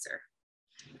lung cancer.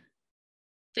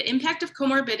 The impact of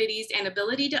comorbidities and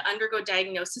ability to undergo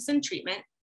diagnosis and treatment,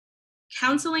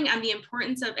 counseling on the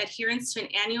importance of adherence to an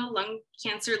annual lung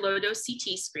cancer low-dose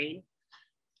CT screen,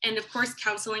 and of course,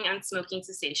 counseling on smoking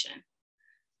cessation.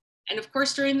 And of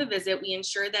course, during the visit, we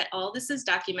ensure that all this is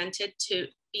documented to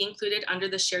be included under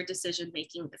the shared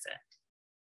decision-making visit.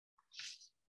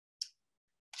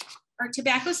 Our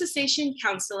tobacco cessation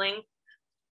counseling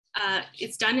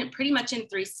is done pretty much in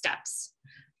 3 steps.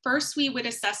 First, we would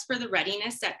assess for the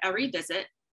readiness at every visit.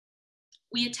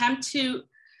 We attempt to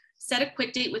set a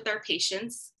quit date with our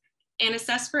patients and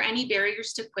assess for any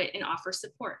barriers to quit and offer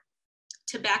support.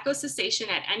 Tobacco cessation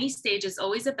at any stage is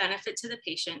always a benefit to the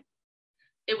patient.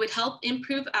 It would help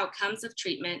improve outcomes of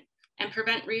treatment and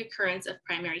prevent reoccurrence of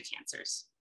primary cancers.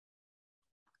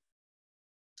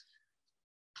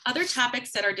 Other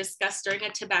topics that are discussed during a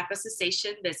tobacco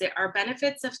cessation visit are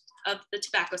benefits of the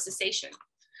tobacco cessation.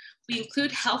 We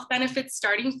include health benefits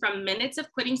starting from minutes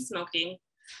of quitting smoking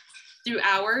through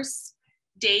hours,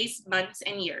 days, months,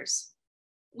 and years.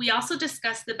 We also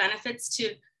discuss the benefits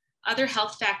to other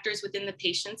health factors within the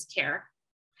patient's care,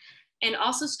 and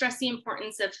also stress the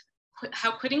importance of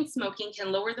how quitting smoking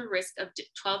can lower the risk of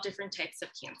 12 different types of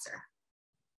cancer.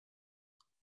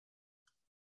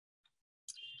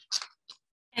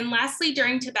 And lastly,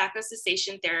 during tobacco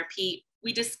cessation therapy,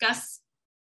 we discuss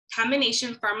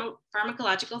combination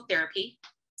pharmacological therapy,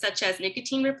 such as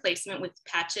nicotine replacement with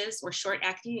patches or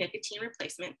short-acting nicotine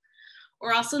replacement,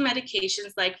 or also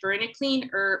medications like varenicline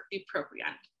or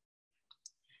bupropion.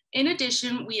 In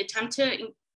addition, we attempt to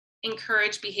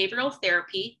encourage behavioral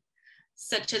therapy,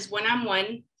 such as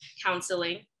one-on-one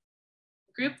counseling,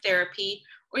 group therapy,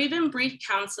 or even brief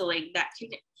counseling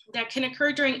that can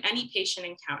occur during any patient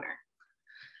encounter.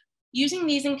 Using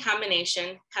these in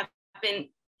combination have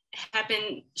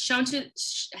been shown to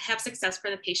have success for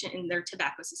the patient in their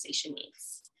tobacco cessation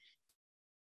needs.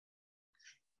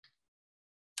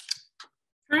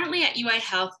 Currently at UI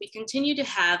Health, we continue to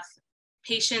have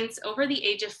patients over the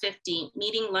age of 50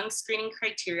 meeting lung screening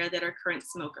criteria that are current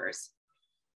smokers.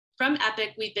 From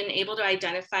EPIC, we've been able to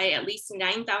identify at least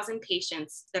 9,000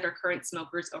 patients that are current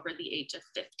smokers over the age of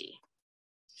 50.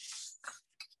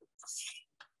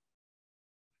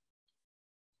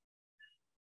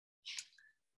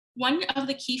 One of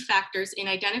the key factors in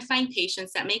identifying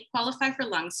patients that may qualify for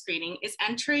lung screening is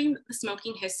entering the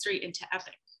smoking history into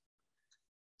EPIC.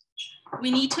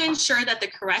 We need to ensure that the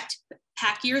correct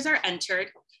pack years are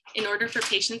entered in order for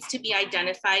patients to be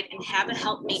identified and have a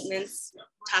health maintenance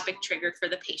topic triggered for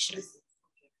the patient.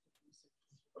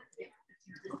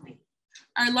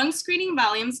 Our lung screening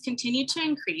volumes continue to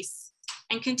increase,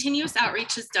 and continuous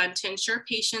outreach is done to ensure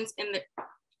patients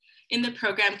in the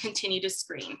program continue to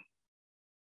screen.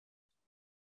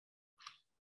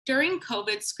 During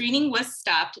COVID, screening was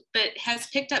stopped, but has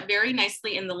picked up very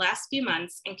nicely in the last few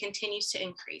months and continues to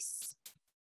increase.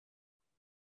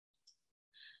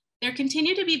 There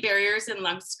continue to be barriers in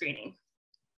lung screening.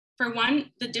 For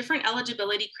one, the different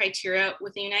eligibility criteria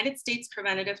with the United States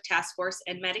Preventative Task Force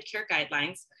and Medicare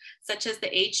guidelines, such as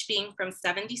the age being from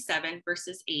 77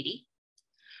 versus 80,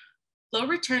 low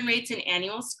return rates in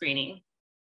annual screening,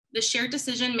 the shared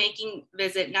decision-making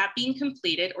visit not being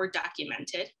completed or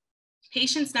documented,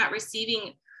 patients not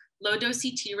receiving low-dose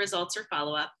CT results or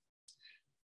follow-up,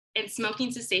 and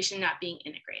smoking cessation not being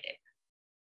integrated.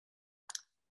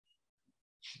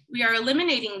 We are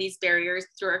eliminating these barriers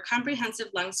through our comprehensive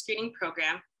lung screening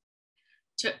program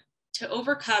to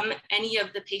overcome any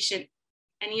of the patient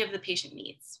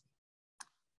needs.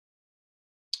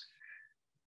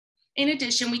 In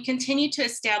addition, we continue to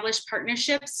establish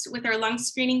partnerships with our lung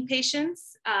screening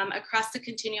patients across the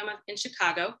continuum in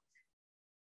Chicago.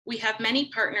 We have many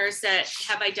partners that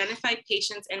have identified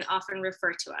patients and often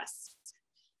refer to us.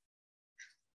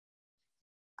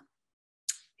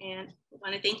 And I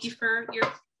want to thank you for your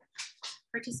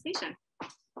participation.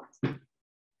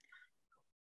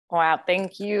 Wow,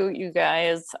 thank you, you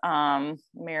guys,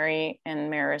 Mary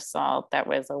and Marisol. That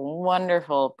was a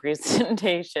wonderful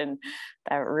presentation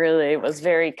that really was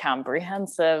very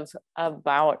comprehensive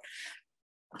about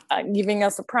giving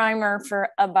us a primer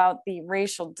about the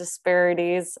racial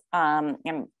disparities and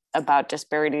about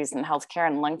disparities in healthcare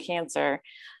and lung cancer.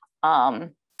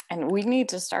 And we need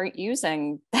to start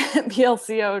using the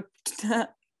PLCO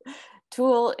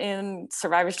tool in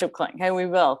survivorship clinic, and we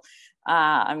will.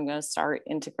 I'm going to start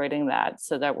integrating that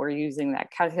so that we're using that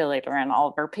calculator on all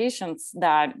of our patients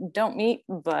that don't meet,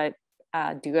 but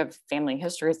do have family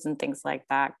histories and things like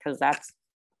that, because that's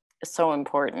so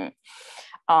important.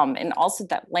 And also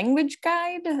that language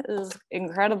guide is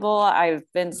incredible. I've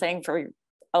been saying for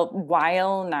a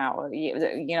while now,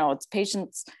 you know, it's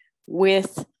patients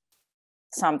with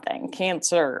something,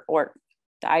 cancer or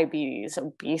diabetes,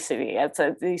 obesity.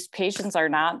 These patients are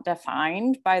not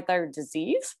defined by their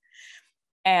disease.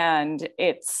 And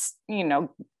it's, you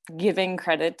know, giving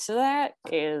credit to that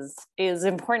is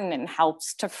important and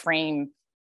helps to frame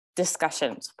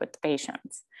discussions with the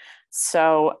patients.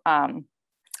 So, and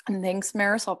thanks,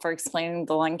 Marisol, for explaining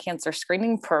the lung cancer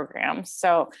screening program.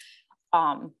 So,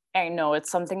 I know it's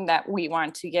something that we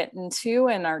want to get into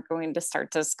and are going to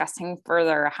start discussing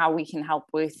further how we can help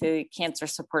with the Cancer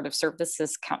Supportive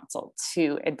Services Council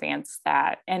to advance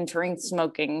that, entering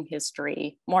smoking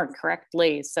history more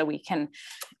correctly, so we can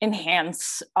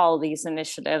enhance all these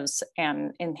initiatives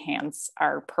and enhance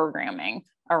our programming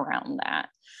around that.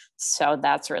 So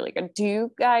that's really good. Do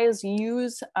you guys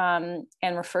use and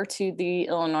refer to the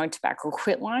Illinois Tobacco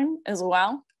Quit line as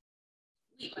well?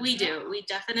 We do. We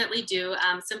definitely do.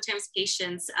 Sometimes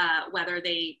patients, whether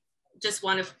they just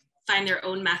want to find their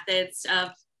own methods of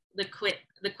the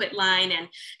quit line and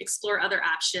explore other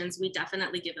options, we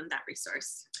definitely give them that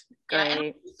resource. Yeah,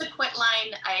 and the quit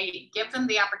line, I give them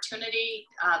the opportunity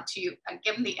to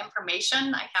give them the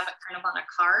information. I have it kind of on a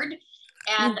card.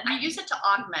 And I use it to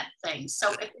augment things. So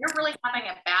if they're really having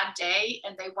a bad day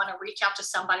and they want to reach out to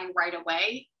somebody right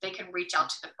away, they can reach out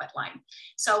to the quit line.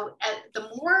 So the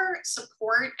more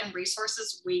support and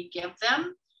resources we give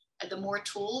them, the more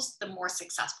tools, the more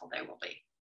successful they will be.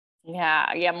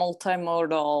 Yeah,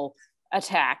 multimodal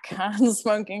attack on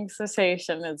smoking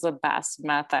cessation is the best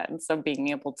method. So being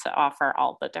able to offer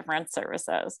all the different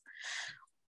services.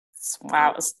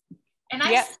 Wow. And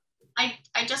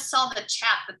I just saw the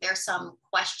chat that there's some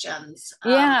questions.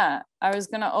 Yeah, I was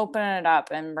going to open it up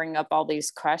and bring up all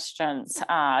these questions.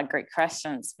 Great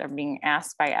questions that are being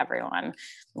asked by everyone.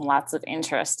 Lots of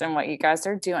interest in what you guys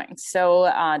are doing. So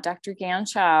Dr.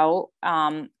 Ganschow,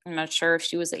 I'm not sure if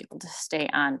she was able to stay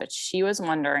on, but she was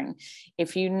wondering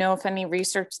if you know if any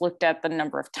research looked at the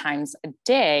number of times a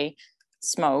day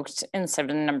smoked instead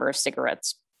of the number of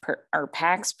cigarettes or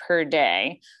packs per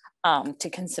day. To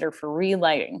consider for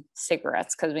relighting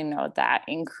cigarettes, because we know that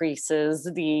increases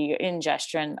the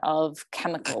ingestion of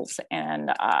chemicals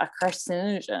and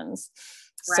carcinogens.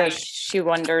 Right. So she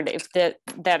wondered if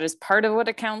that is part of what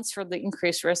accounts for the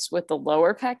increased risk with the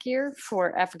lower pack year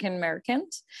for African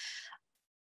Americans.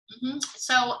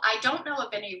 So I don't know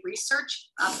of any research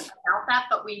about that,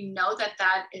 but we know that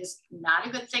that is not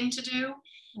a good thing to do.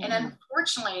 And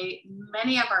unfortunately,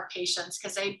 many of our patients,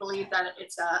 because they believe that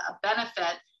it's a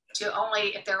benefit, if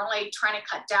they're only trying to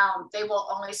cut down, they will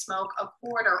only smoke a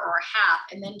quarter or a half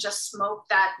and then just smoke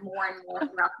that more and more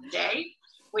throughout the day,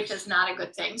 which is not a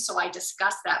good thing. So I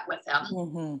discussed that with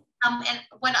them.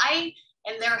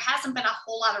 And there hasn't been a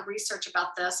whole lot of research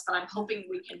about this, but I'm hoping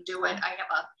we can do it. I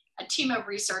have a team of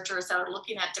researchers that are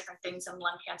looking at different things in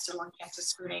lung cancer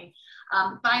screening.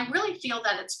 But I really feel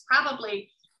that it's probably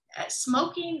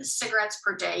smoking cigarettes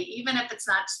per day, even if it's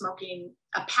not smoking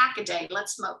a pack a day,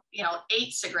 let's smoke,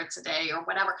 8 cigarettes a day or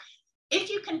whatever. If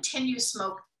you continue to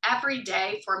smoke every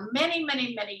day for many,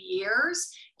 many, many years,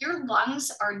 your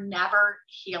lungs are never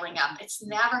healing up. It's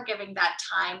never giving that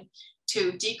time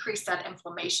to decrease that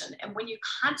inflammation. And when you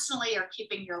constantly are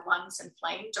keeping your lungs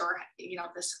inflamed, or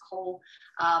this whole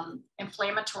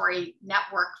inflammatory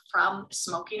network from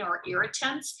smoking or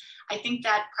irritants, I think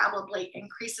that probably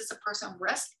increases a person's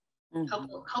risk.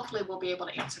 Hopefully we'll be able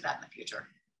to answer that in the future.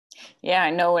 Yeah,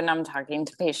 I know when I'm talking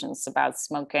to patients about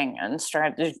smoking and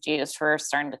strategies for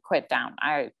starting to quit down,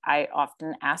 I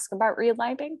often ask about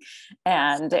relighting.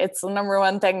 And it's the number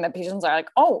one thing that patients are like,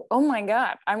 oh my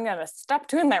God, I'm going to stop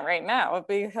doing that right now,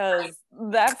 because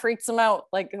that freaks them out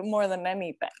like more than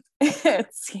anything.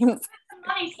 It seems. It's a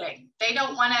money thing. They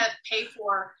don't want to pay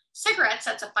for cigarettes.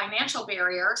 That's a financial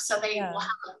barrier. So they will have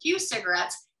a few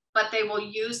cigarettes, but they will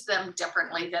use them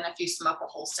differently than if you smoke a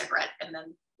whole cigarette and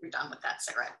then you're done with that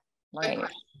cigarette.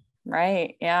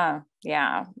 Right.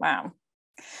 Yeah. Wow.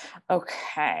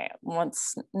 Okay.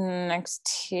 What's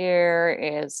next here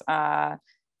is,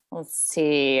 let's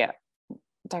see.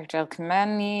 Dr.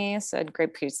 Elkamani said,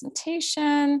 great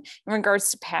presentation. In regards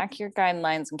to pack year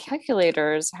guidelines and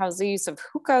calculators, how's the use of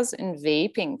hookahs and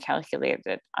vaping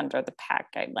calculated under the pack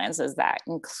guidelines? Is that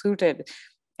included?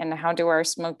 And how do our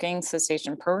smoking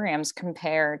cessation programs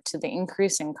compare to the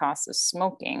increasing cost of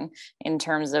smoking in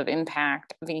terms of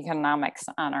impact of economics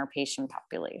on our patient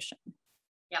population?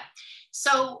 Yeah.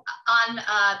 So on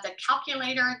the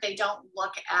calculator, they don't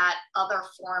look at other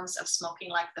forms of smoking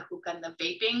like the hookah and the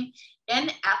vaping. In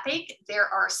Epic, there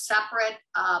are separate,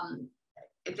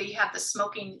 you have the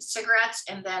smoking cigarettes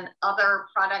and then other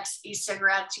products,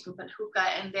 e-cigarettes, you can put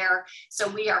hookah in there. So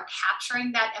we are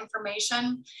capturing that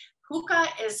information. Hookah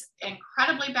is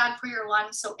incredibly bad for your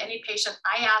lungs. So any patient,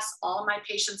 I ask all of my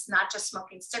patients, not just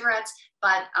smoking cigarettes,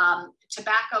 but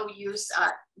tobacco use,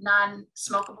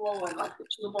 non-smokable or like the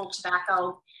chewable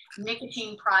tobacco,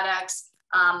 nicotine products,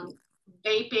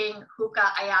 vaping,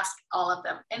 hookah, I ask all of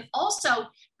them. And also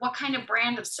what kind of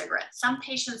brand of cigarette. Some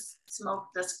patients smoke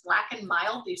this Black and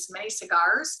Mild, these mini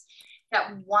cigars,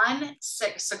 that one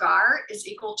cigar is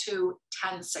equal to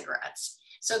 10 cigarettes.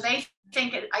 So they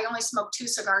think I only smoke 2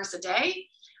 cigars a day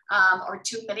or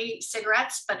 2 mini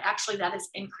cigarettes, but actually that is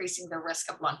increasing the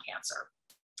risk of lung cancer.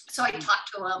 So I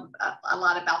talked to them a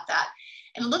lot about that.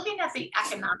 And looking at the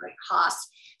economic costs,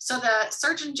 so the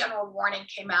Surgeon General warning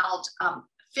came out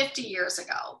 50 years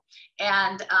ago,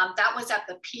 and that was at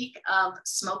the peak of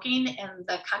smoking in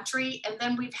the country. And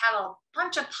then we've had a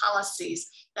bunch of policies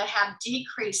that have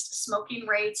decreased smoking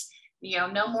rates,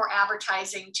 no more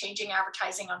advertising, changing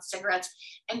advertising on cigarettes,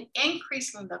 and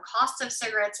increasing the cost of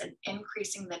cigarettes and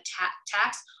increasing the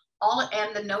tax,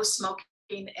 and the no smoking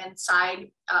inside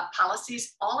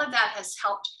policies. All of that has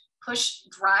helped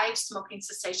drive smoking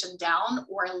cessation down,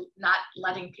 or not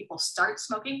letting people start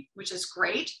smoking, which is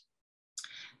great.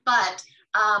 But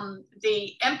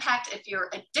the impact, if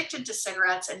you're addicted to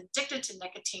cigarettes and addicted to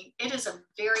nicotine, it is a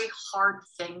very hard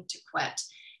thing to quit.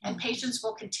 And patients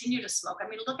will continue to smoke. I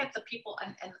mean, look at the people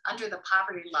and under the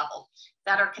poverty level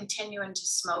that are continuing to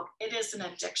smoke. It is an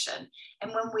addiction.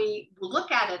 And when we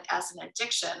look at it as an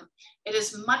addiction, it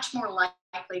is much more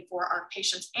likely for our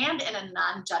patients, and in a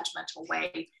non-judgmental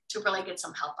way, to really get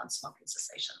some help on smoking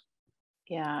cessation.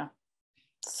 Yeah,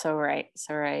 so right.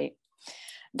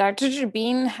 Dr.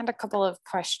 Jabin had a couple of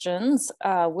questions.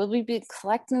 Will we be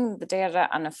collecting the data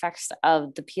on effects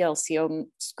of the PLCO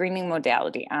screening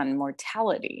modality on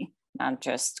mortality, not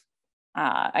just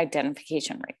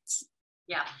identification rates?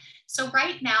 Yeah, so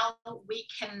right now we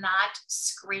cannot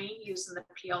screen using the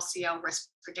PLCO risk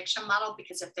prediction model,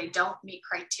 because if they don't meet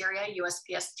criteria,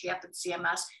 USPSTF and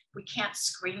CMS, we can't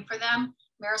screen for them.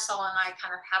 Marisol and I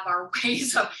kind of have our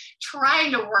ways of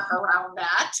trying to work around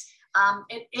that.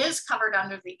 It is covered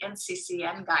under the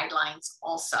NCCN guidelines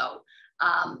also,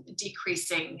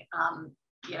 decreasing,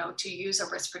 to use a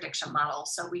risk prediction model.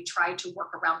 So we try to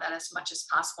work around that as much as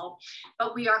possible.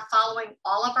 But we are following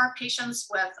all of our patients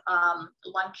with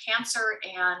lung cancer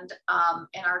and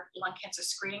in our lung cancer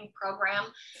screening program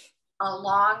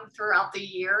along throughout the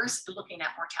years, looking at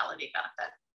mortality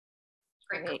benefit.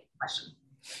 Great question.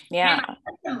 Yeah.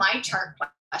 And my chart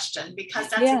question, because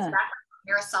that's exactly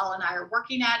what Marisol and I are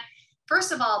working at.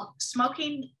 First of all,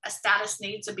 smoking status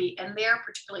needs to be in there,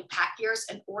 particularly pack years,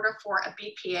 in order for a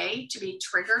BPA to be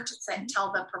triggered to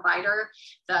tell the provider,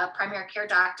 the primary care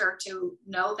doctor, to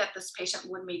know that this patient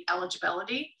would meet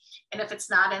eligibility. And if it's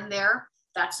not in there,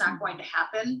 that's not going to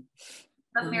happen.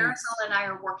 But Marisol and I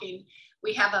are working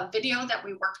We have a video that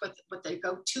we worked with the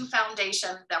Go2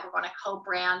 Foundation that we're going to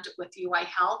co-brand with UI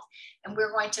Health. And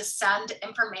we're going to send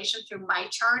information through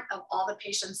MyChart of all the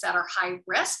patients that are high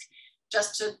risk,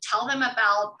 just to tell them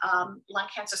about lung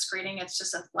cancer screening. It's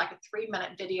just like a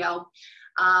 3-minute video.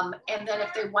 And then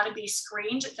if they want to be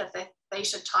screened, that they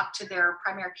should talk to their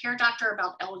primary care doctor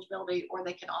about eligibility, or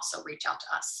they can also reach out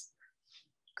to us.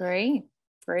 Great.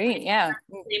 Great. Yeah.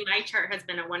 MyChart has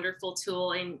been a wonderful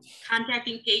tool in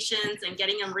contacting patients and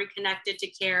getting them reconnected to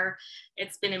care.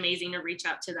 It's been amazing to reach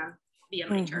out to them via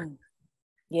MyChart.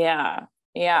 Yeah.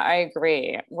 Yeah, I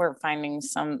agree. We're finding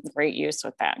some great use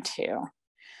with that too.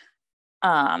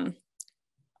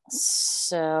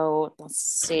 So let's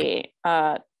see.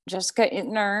 Jessica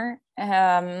Ittner,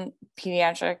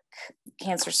 pediatric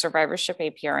cancer survivorship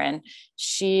APRN.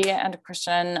 She had a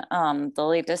question. The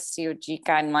latest COG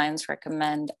guidelines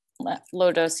recommend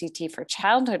low dose CT for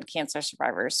childhood cancer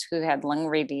survivors who had lung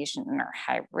radiation and are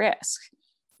high risk.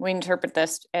 We interpret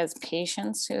this as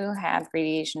patients who had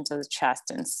radiation to the chest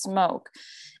and smoke.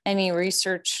 Any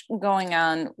research going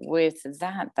on with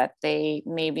that they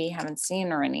maybe haven't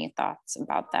seen, or any thoughts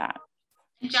about that?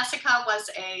 Jessica was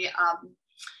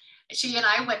she and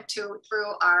I went through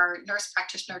our nurse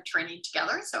practitioner training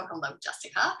together. So hello,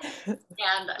 Jessica,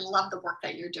 and I love the work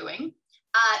that you're doing.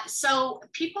 So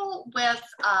people with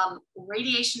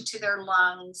radiation to their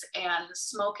lungs and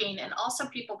smoking, and also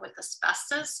people with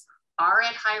asbestos, are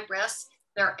at high risk.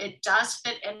 It does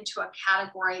fit into a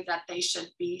category that they should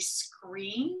be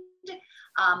screened.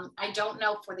 I don't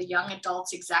know for the young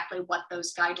adults exactly what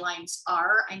those guidelines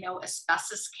are. I know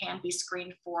asbestos can be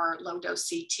screened for low dose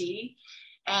CT.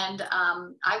 And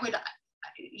I would,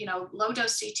 low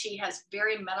dose CT has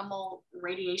very minimal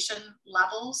radiation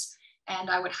levels, and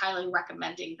I would highly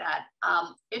recommending that.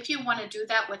 If you want to do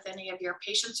that with any of your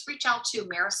patients, reach out to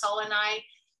Marisol and I.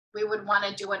 We would want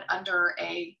to do it under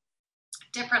a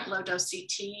different low dose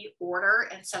CT order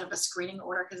instead of a screening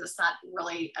order, because it's not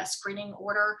really a screening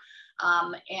order.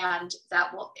 And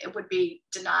it would be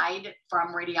denied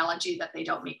from radiology that they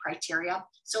don't meet criteria.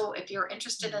 So if you're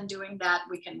interested in doing that,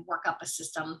 we can work up a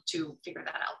system to figure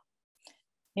that out.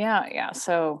 Yeah.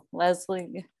 So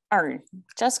Leslie, or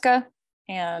Jessica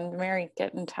and Mary,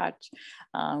 get in touch,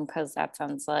 because that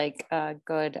sounds like a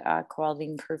good quality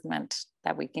improvement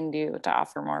that we can do to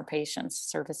offer more patients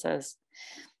services.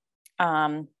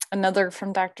 Another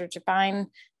from Dr. Jabine.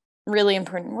 Really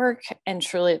important work and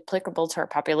truly applicable to our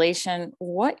population.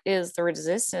 What is the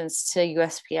resistance to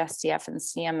USPSTF and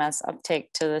CMS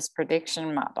uptake to this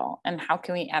prediction model, and how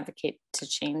can we advocate to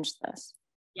change this?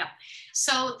 Yeah,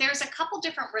 so there's a couple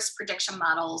different risk prediction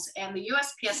models, and the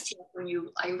USPSTF,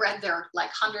 I read their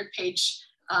 100-page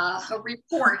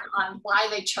report on why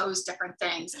they chose different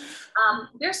things.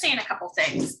 They're saying a couple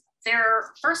things.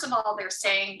 First of all, they're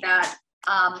saying that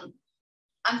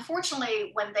unfortunately,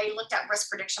 when they looked at risk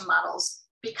prediction models,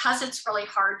 because it's really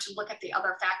hard to look at the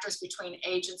other factors between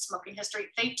age and smoking history,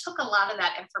 they took a lot of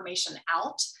that information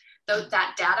out,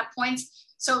 that data points.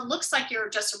 So it looks like you're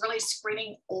just really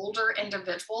screening older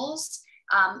individuals.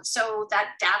 So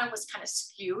that data was kind of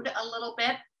skewed a little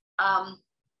bit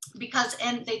because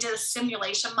they did a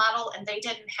simulation model, and they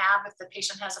didn't have if the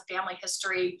patient has a family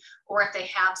history or if they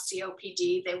have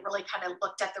COPD. They really kind of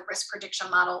looked at the risk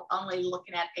prediction model only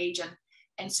looking at age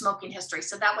and smoking history.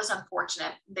 So that was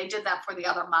unfortunate. They did that for the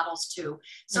other models too.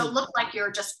 So it looked like you're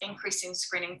just increasing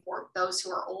screening for those who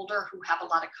are older, who have a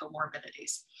lot of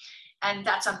comorbidities. And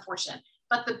that's unfortunate.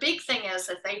 But the big thing is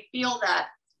that they feel that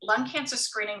lung cancer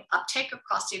screening uptake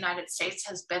across the United States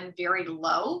has been very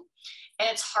low. And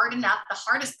it's hard enough. The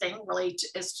hardest thing really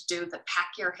is to do the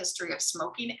pack year history of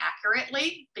smoking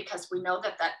accurately, because we know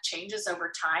that changes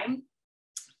over time.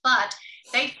 But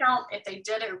they felt if they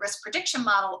did a risk prediction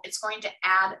model, it's going to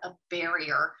add a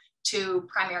barrier to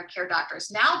primary care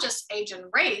doctors. Now just age and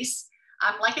race,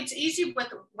 it's easy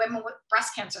with women with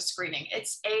breast cancer screening.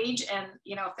 It's age and,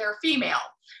 if they're female,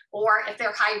 or if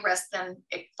they're high risk, then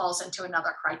it falls into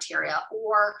another criteria.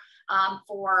 Or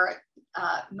for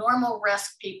normal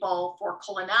risk people for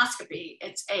colonoscopy,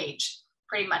 it's age,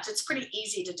 pretty much. It's pretty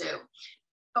easy to do.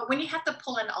 But when you have to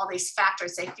pull in all these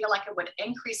factors, they feel like it would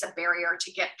increase a barrier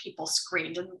to get people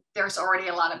screened. And there's already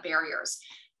a lot of barriers.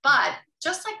 But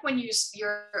just like when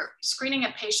you're screening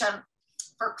a patient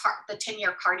for the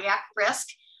 10-year cardiac risk,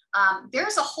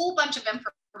 there's a whole bunch of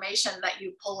information that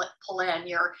you pull in,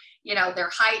 their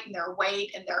height and their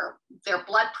weight and their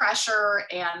blood pressure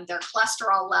and their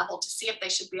cholesterol level to see if they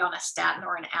should be on a statin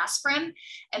or an aspirin.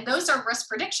 And those are risk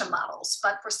prediction models.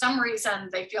 But for some reason,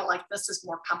 they feel like this is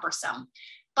more cumbersome.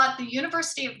 But the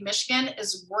University of Michigan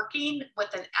is working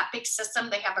with an EPIC system.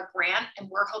 They have a grant, and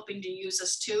we're hoping to use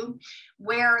this too,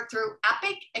 where through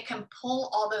EPIC, it can pull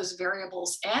all those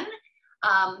variables in.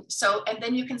 And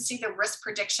then you can see the risk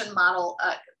prediction model,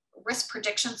 risk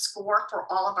prediction score for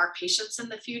all of our patients in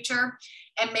the future.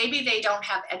 And maybe they don't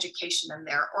have education in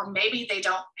there, or maybe they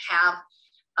don't have,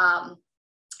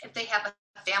 if they have a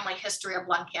family history of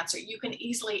lung cancer, you can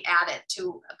easily add it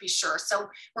to be sure. So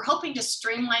we're hoping to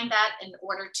streamline that in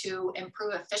order to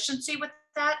improve efficiency with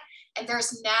that. And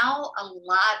there's now a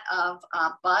lot of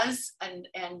buzz and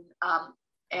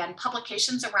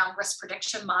publications around risk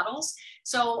prediction models.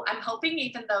 So I'm hoping,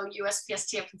 even though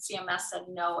USPSTF and CMS said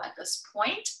no at this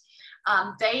point,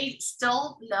 they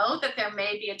still know that there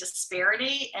may be a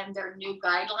disparity in their new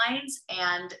guidelines,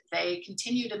 and they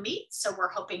continue to meet. So we're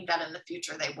hoping that in the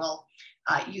future they will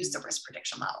use the risk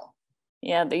prediction model.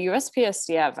 Yeah, the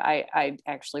USPSTF, I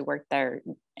actually worked there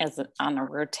on a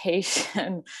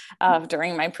rotation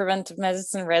during my preventive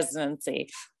medicine residency.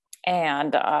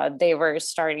 And they were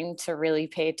starting to really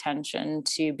pay attention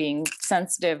to being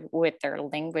sensitive with their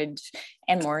language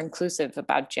and more inclusive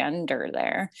about gender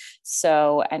there.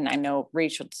 So, and I know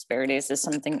racial disparities is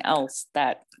something else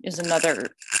that is another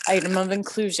item of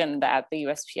inclusion that the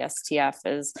USPSTF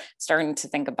is starting to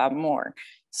think about more.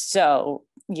 So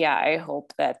yeah, I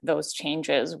hope that those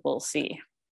changes we'll see.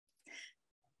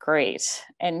 Great.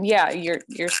 And yeah,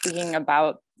 you're speaking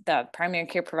about the primary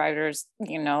care providers,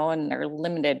 you know, and their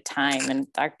limited time.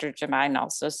 And Dr. Javine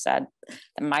also said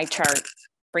that my chart,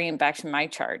 bringing back to my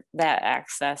chart, that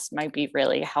access might be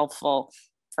really helpful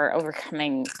for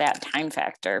overcoming that time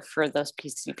factor for those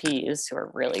PCPs who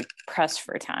are really pressed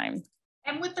for time.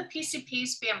 And with the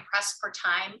PCPs being pressed for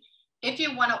time, if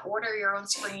you want to order your own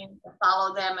screen,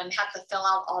 follow them and have to fill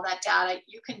out all that data,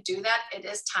 you can do that. It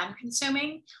is time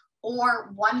consuming.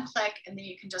 Or one click, and then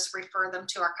you can just refer them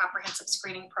to our comprehensive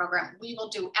screening program. We will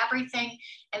do everything.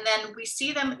 And then we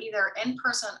see them either in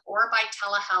person or by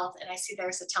telehealth. And I see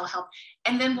there's a telehealth.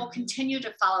 And then we'll continue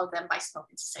to follow them by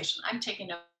smoking cessation. I'm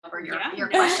taking over your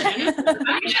question.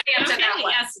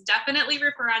 Yes, definitely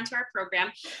refer on to our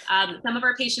program. Some of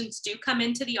our patients do come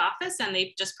into the office and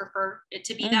they just prefer it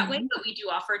to be that way, but we do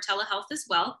offer telehealth as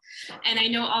well. And I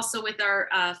know also with our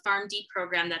PharmD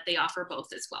program that they offer both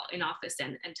as well, in office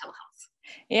and telehealth.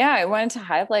 Yeah, I wanted to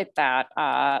highlight that.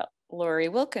 Lori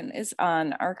Wilkin is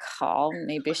on our call.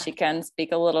 Maybe she can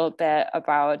speak a little bit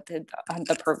about the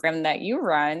program that you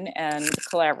run and the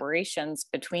collaborations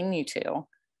between you two.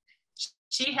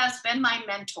 She has been my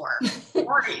mentor.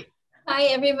 Lori. Hi,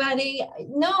 everybody.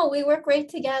 No, we work great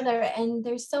together, and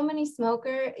there's so many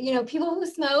people who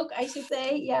smoke, I should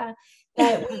say, yeah,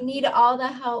 that we need all the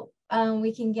help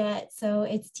we can get. So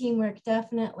it's teamwork,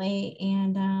 definitely.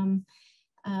 And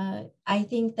I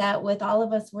think that with all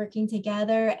of us working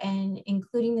together and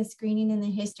including the screening and the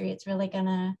history, it's really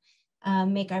gonna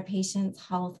make our patients'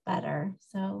 health better.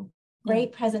 So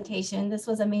great presentation. This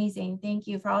was amazing. Thank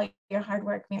you for all your hard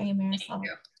work, Mary and Marisol.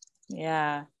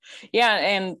 Yeah.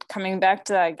 And coming back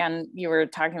to that again, you were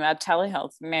talking about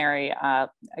telehealth, Mary.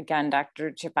 Again, Dr.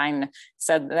 Javine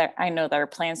said that I know there are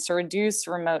plans to reduce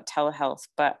remote telehealth,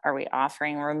 but are we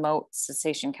offering remote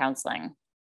cessation counseling?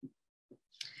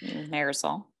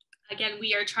 Marisol. Again,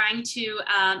 we are trying to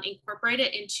incorporate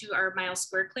it into our Mile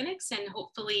Square clinics, and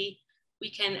hopefully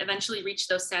we can eventually reach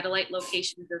those satellite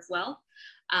locations as well.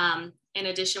 In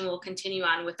addition, we'll continue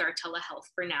on with our telehealth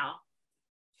for now.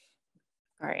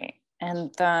 Great.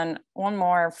 And then one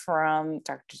more from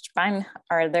Dr. Javine.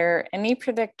 Are there any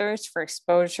predictors for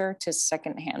exposure to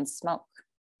secondhand smoke?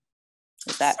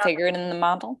 Is that figured in the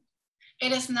model?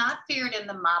 It is not figured in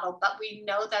the model, but we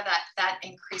know that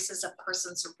increases a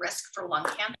person's risk for lung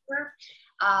cancer.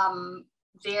 And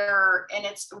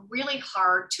it's really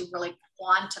hard to really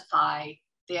quantify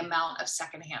the amount of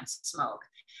secondhand smoke.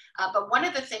 But one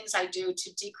of the things I do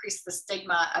to decrease the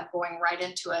stigma of going right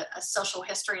into a social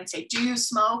history and say, do you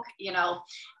smoke?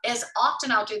 Is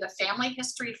often I'll do the family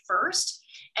history first,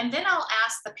 and then I'll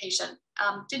ask the patient,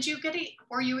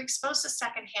 were you exposed to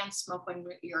secondhand smoke when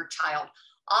you were a child?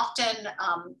 Often,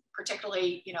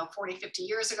 particularly, 40, 50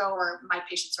 years ago, or my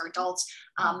patients are adults,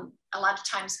 a lot of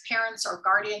times parents or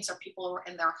guardians or people who are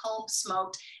in their home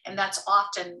smoked. And that's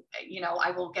often,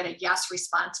 I will get a yes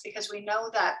response, because we know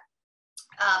that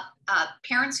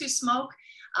parents who smoke,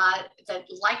 the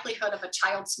likelihood of a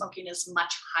child smoking is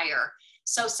much higher.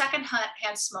 So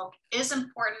secondhand smoke is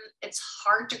important. It's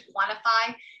hard to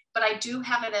quantify, but I do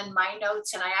have it in my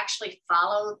notes, and I actually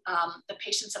follow the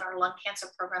patients in our lung cancer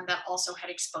program that also had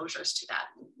exposures to that,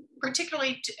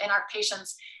 particularly in our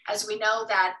patients, as we know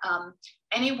that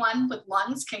anyone with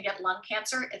lungs can get lung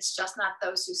cancer. It's just not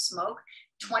those who smoke.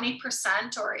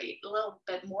 20% or a little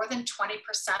bit more than 20%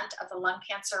 of the lung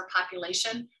cancer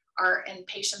population are in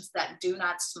patients that do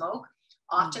not smoke.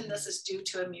 Often this is due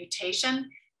to a mutation,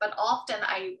 but often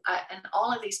in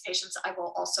all of these patients, I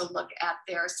will also look at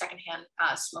their secondhand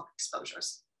smoke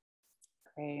exposures.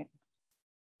 Great.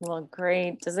 Well,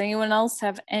 great. Does anyone else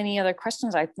have any other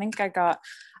questions? I think I got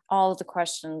all of the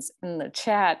questions in the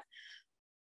chat.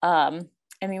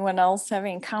 Anyone else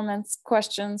having comments,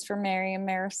 questions for Mary and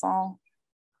Marisol?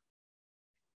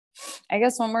 I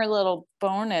guess one more little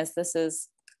bonus. It's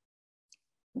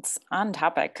on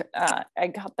topic. I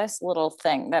got this little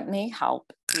thing that may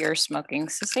help your smoking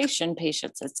cessation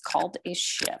patients. It's called a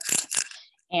shift,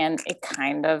 and it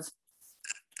kind of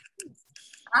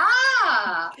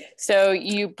so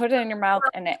you put it in your mouth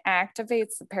and it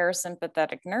activates the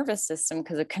parasympathetic nervous system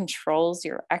because it controls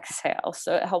your exhale.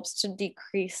 So it helps to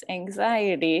decrease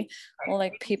anxiety,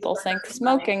 like people think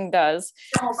smoking does.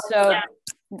 So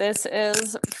this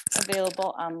is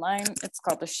available online. It's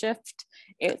called a shift.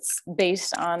 It's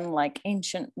based on like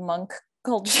ancient monk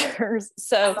cultures.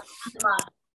 So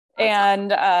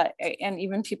and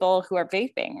even people who are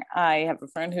vaping. I have a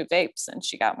friend who vapes, and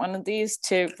she got one of these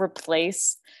to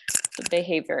replace the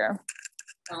behavior,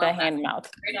 the hand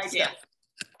mouth. Great idea.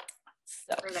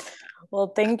 So, well,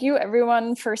 thank you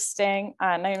everyone for staying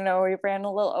on. I know we ran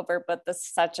a little over, but this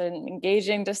is such an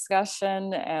engaging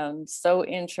discussion and so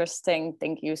interesting.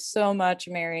 Thank you so much,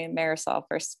 Mary and Marisol,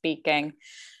 for speaking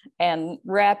and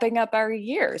wrapping up our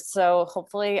year. So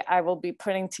hopefully I will be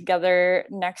putting together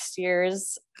next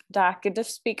year's docket of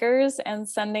speakers and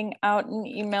sending out an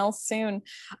email soon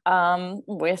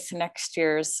with next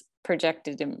year's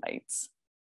projected invites.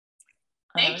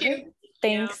 Thank you.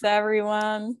 Thanks,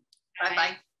 everyone.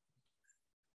 Bye-bye.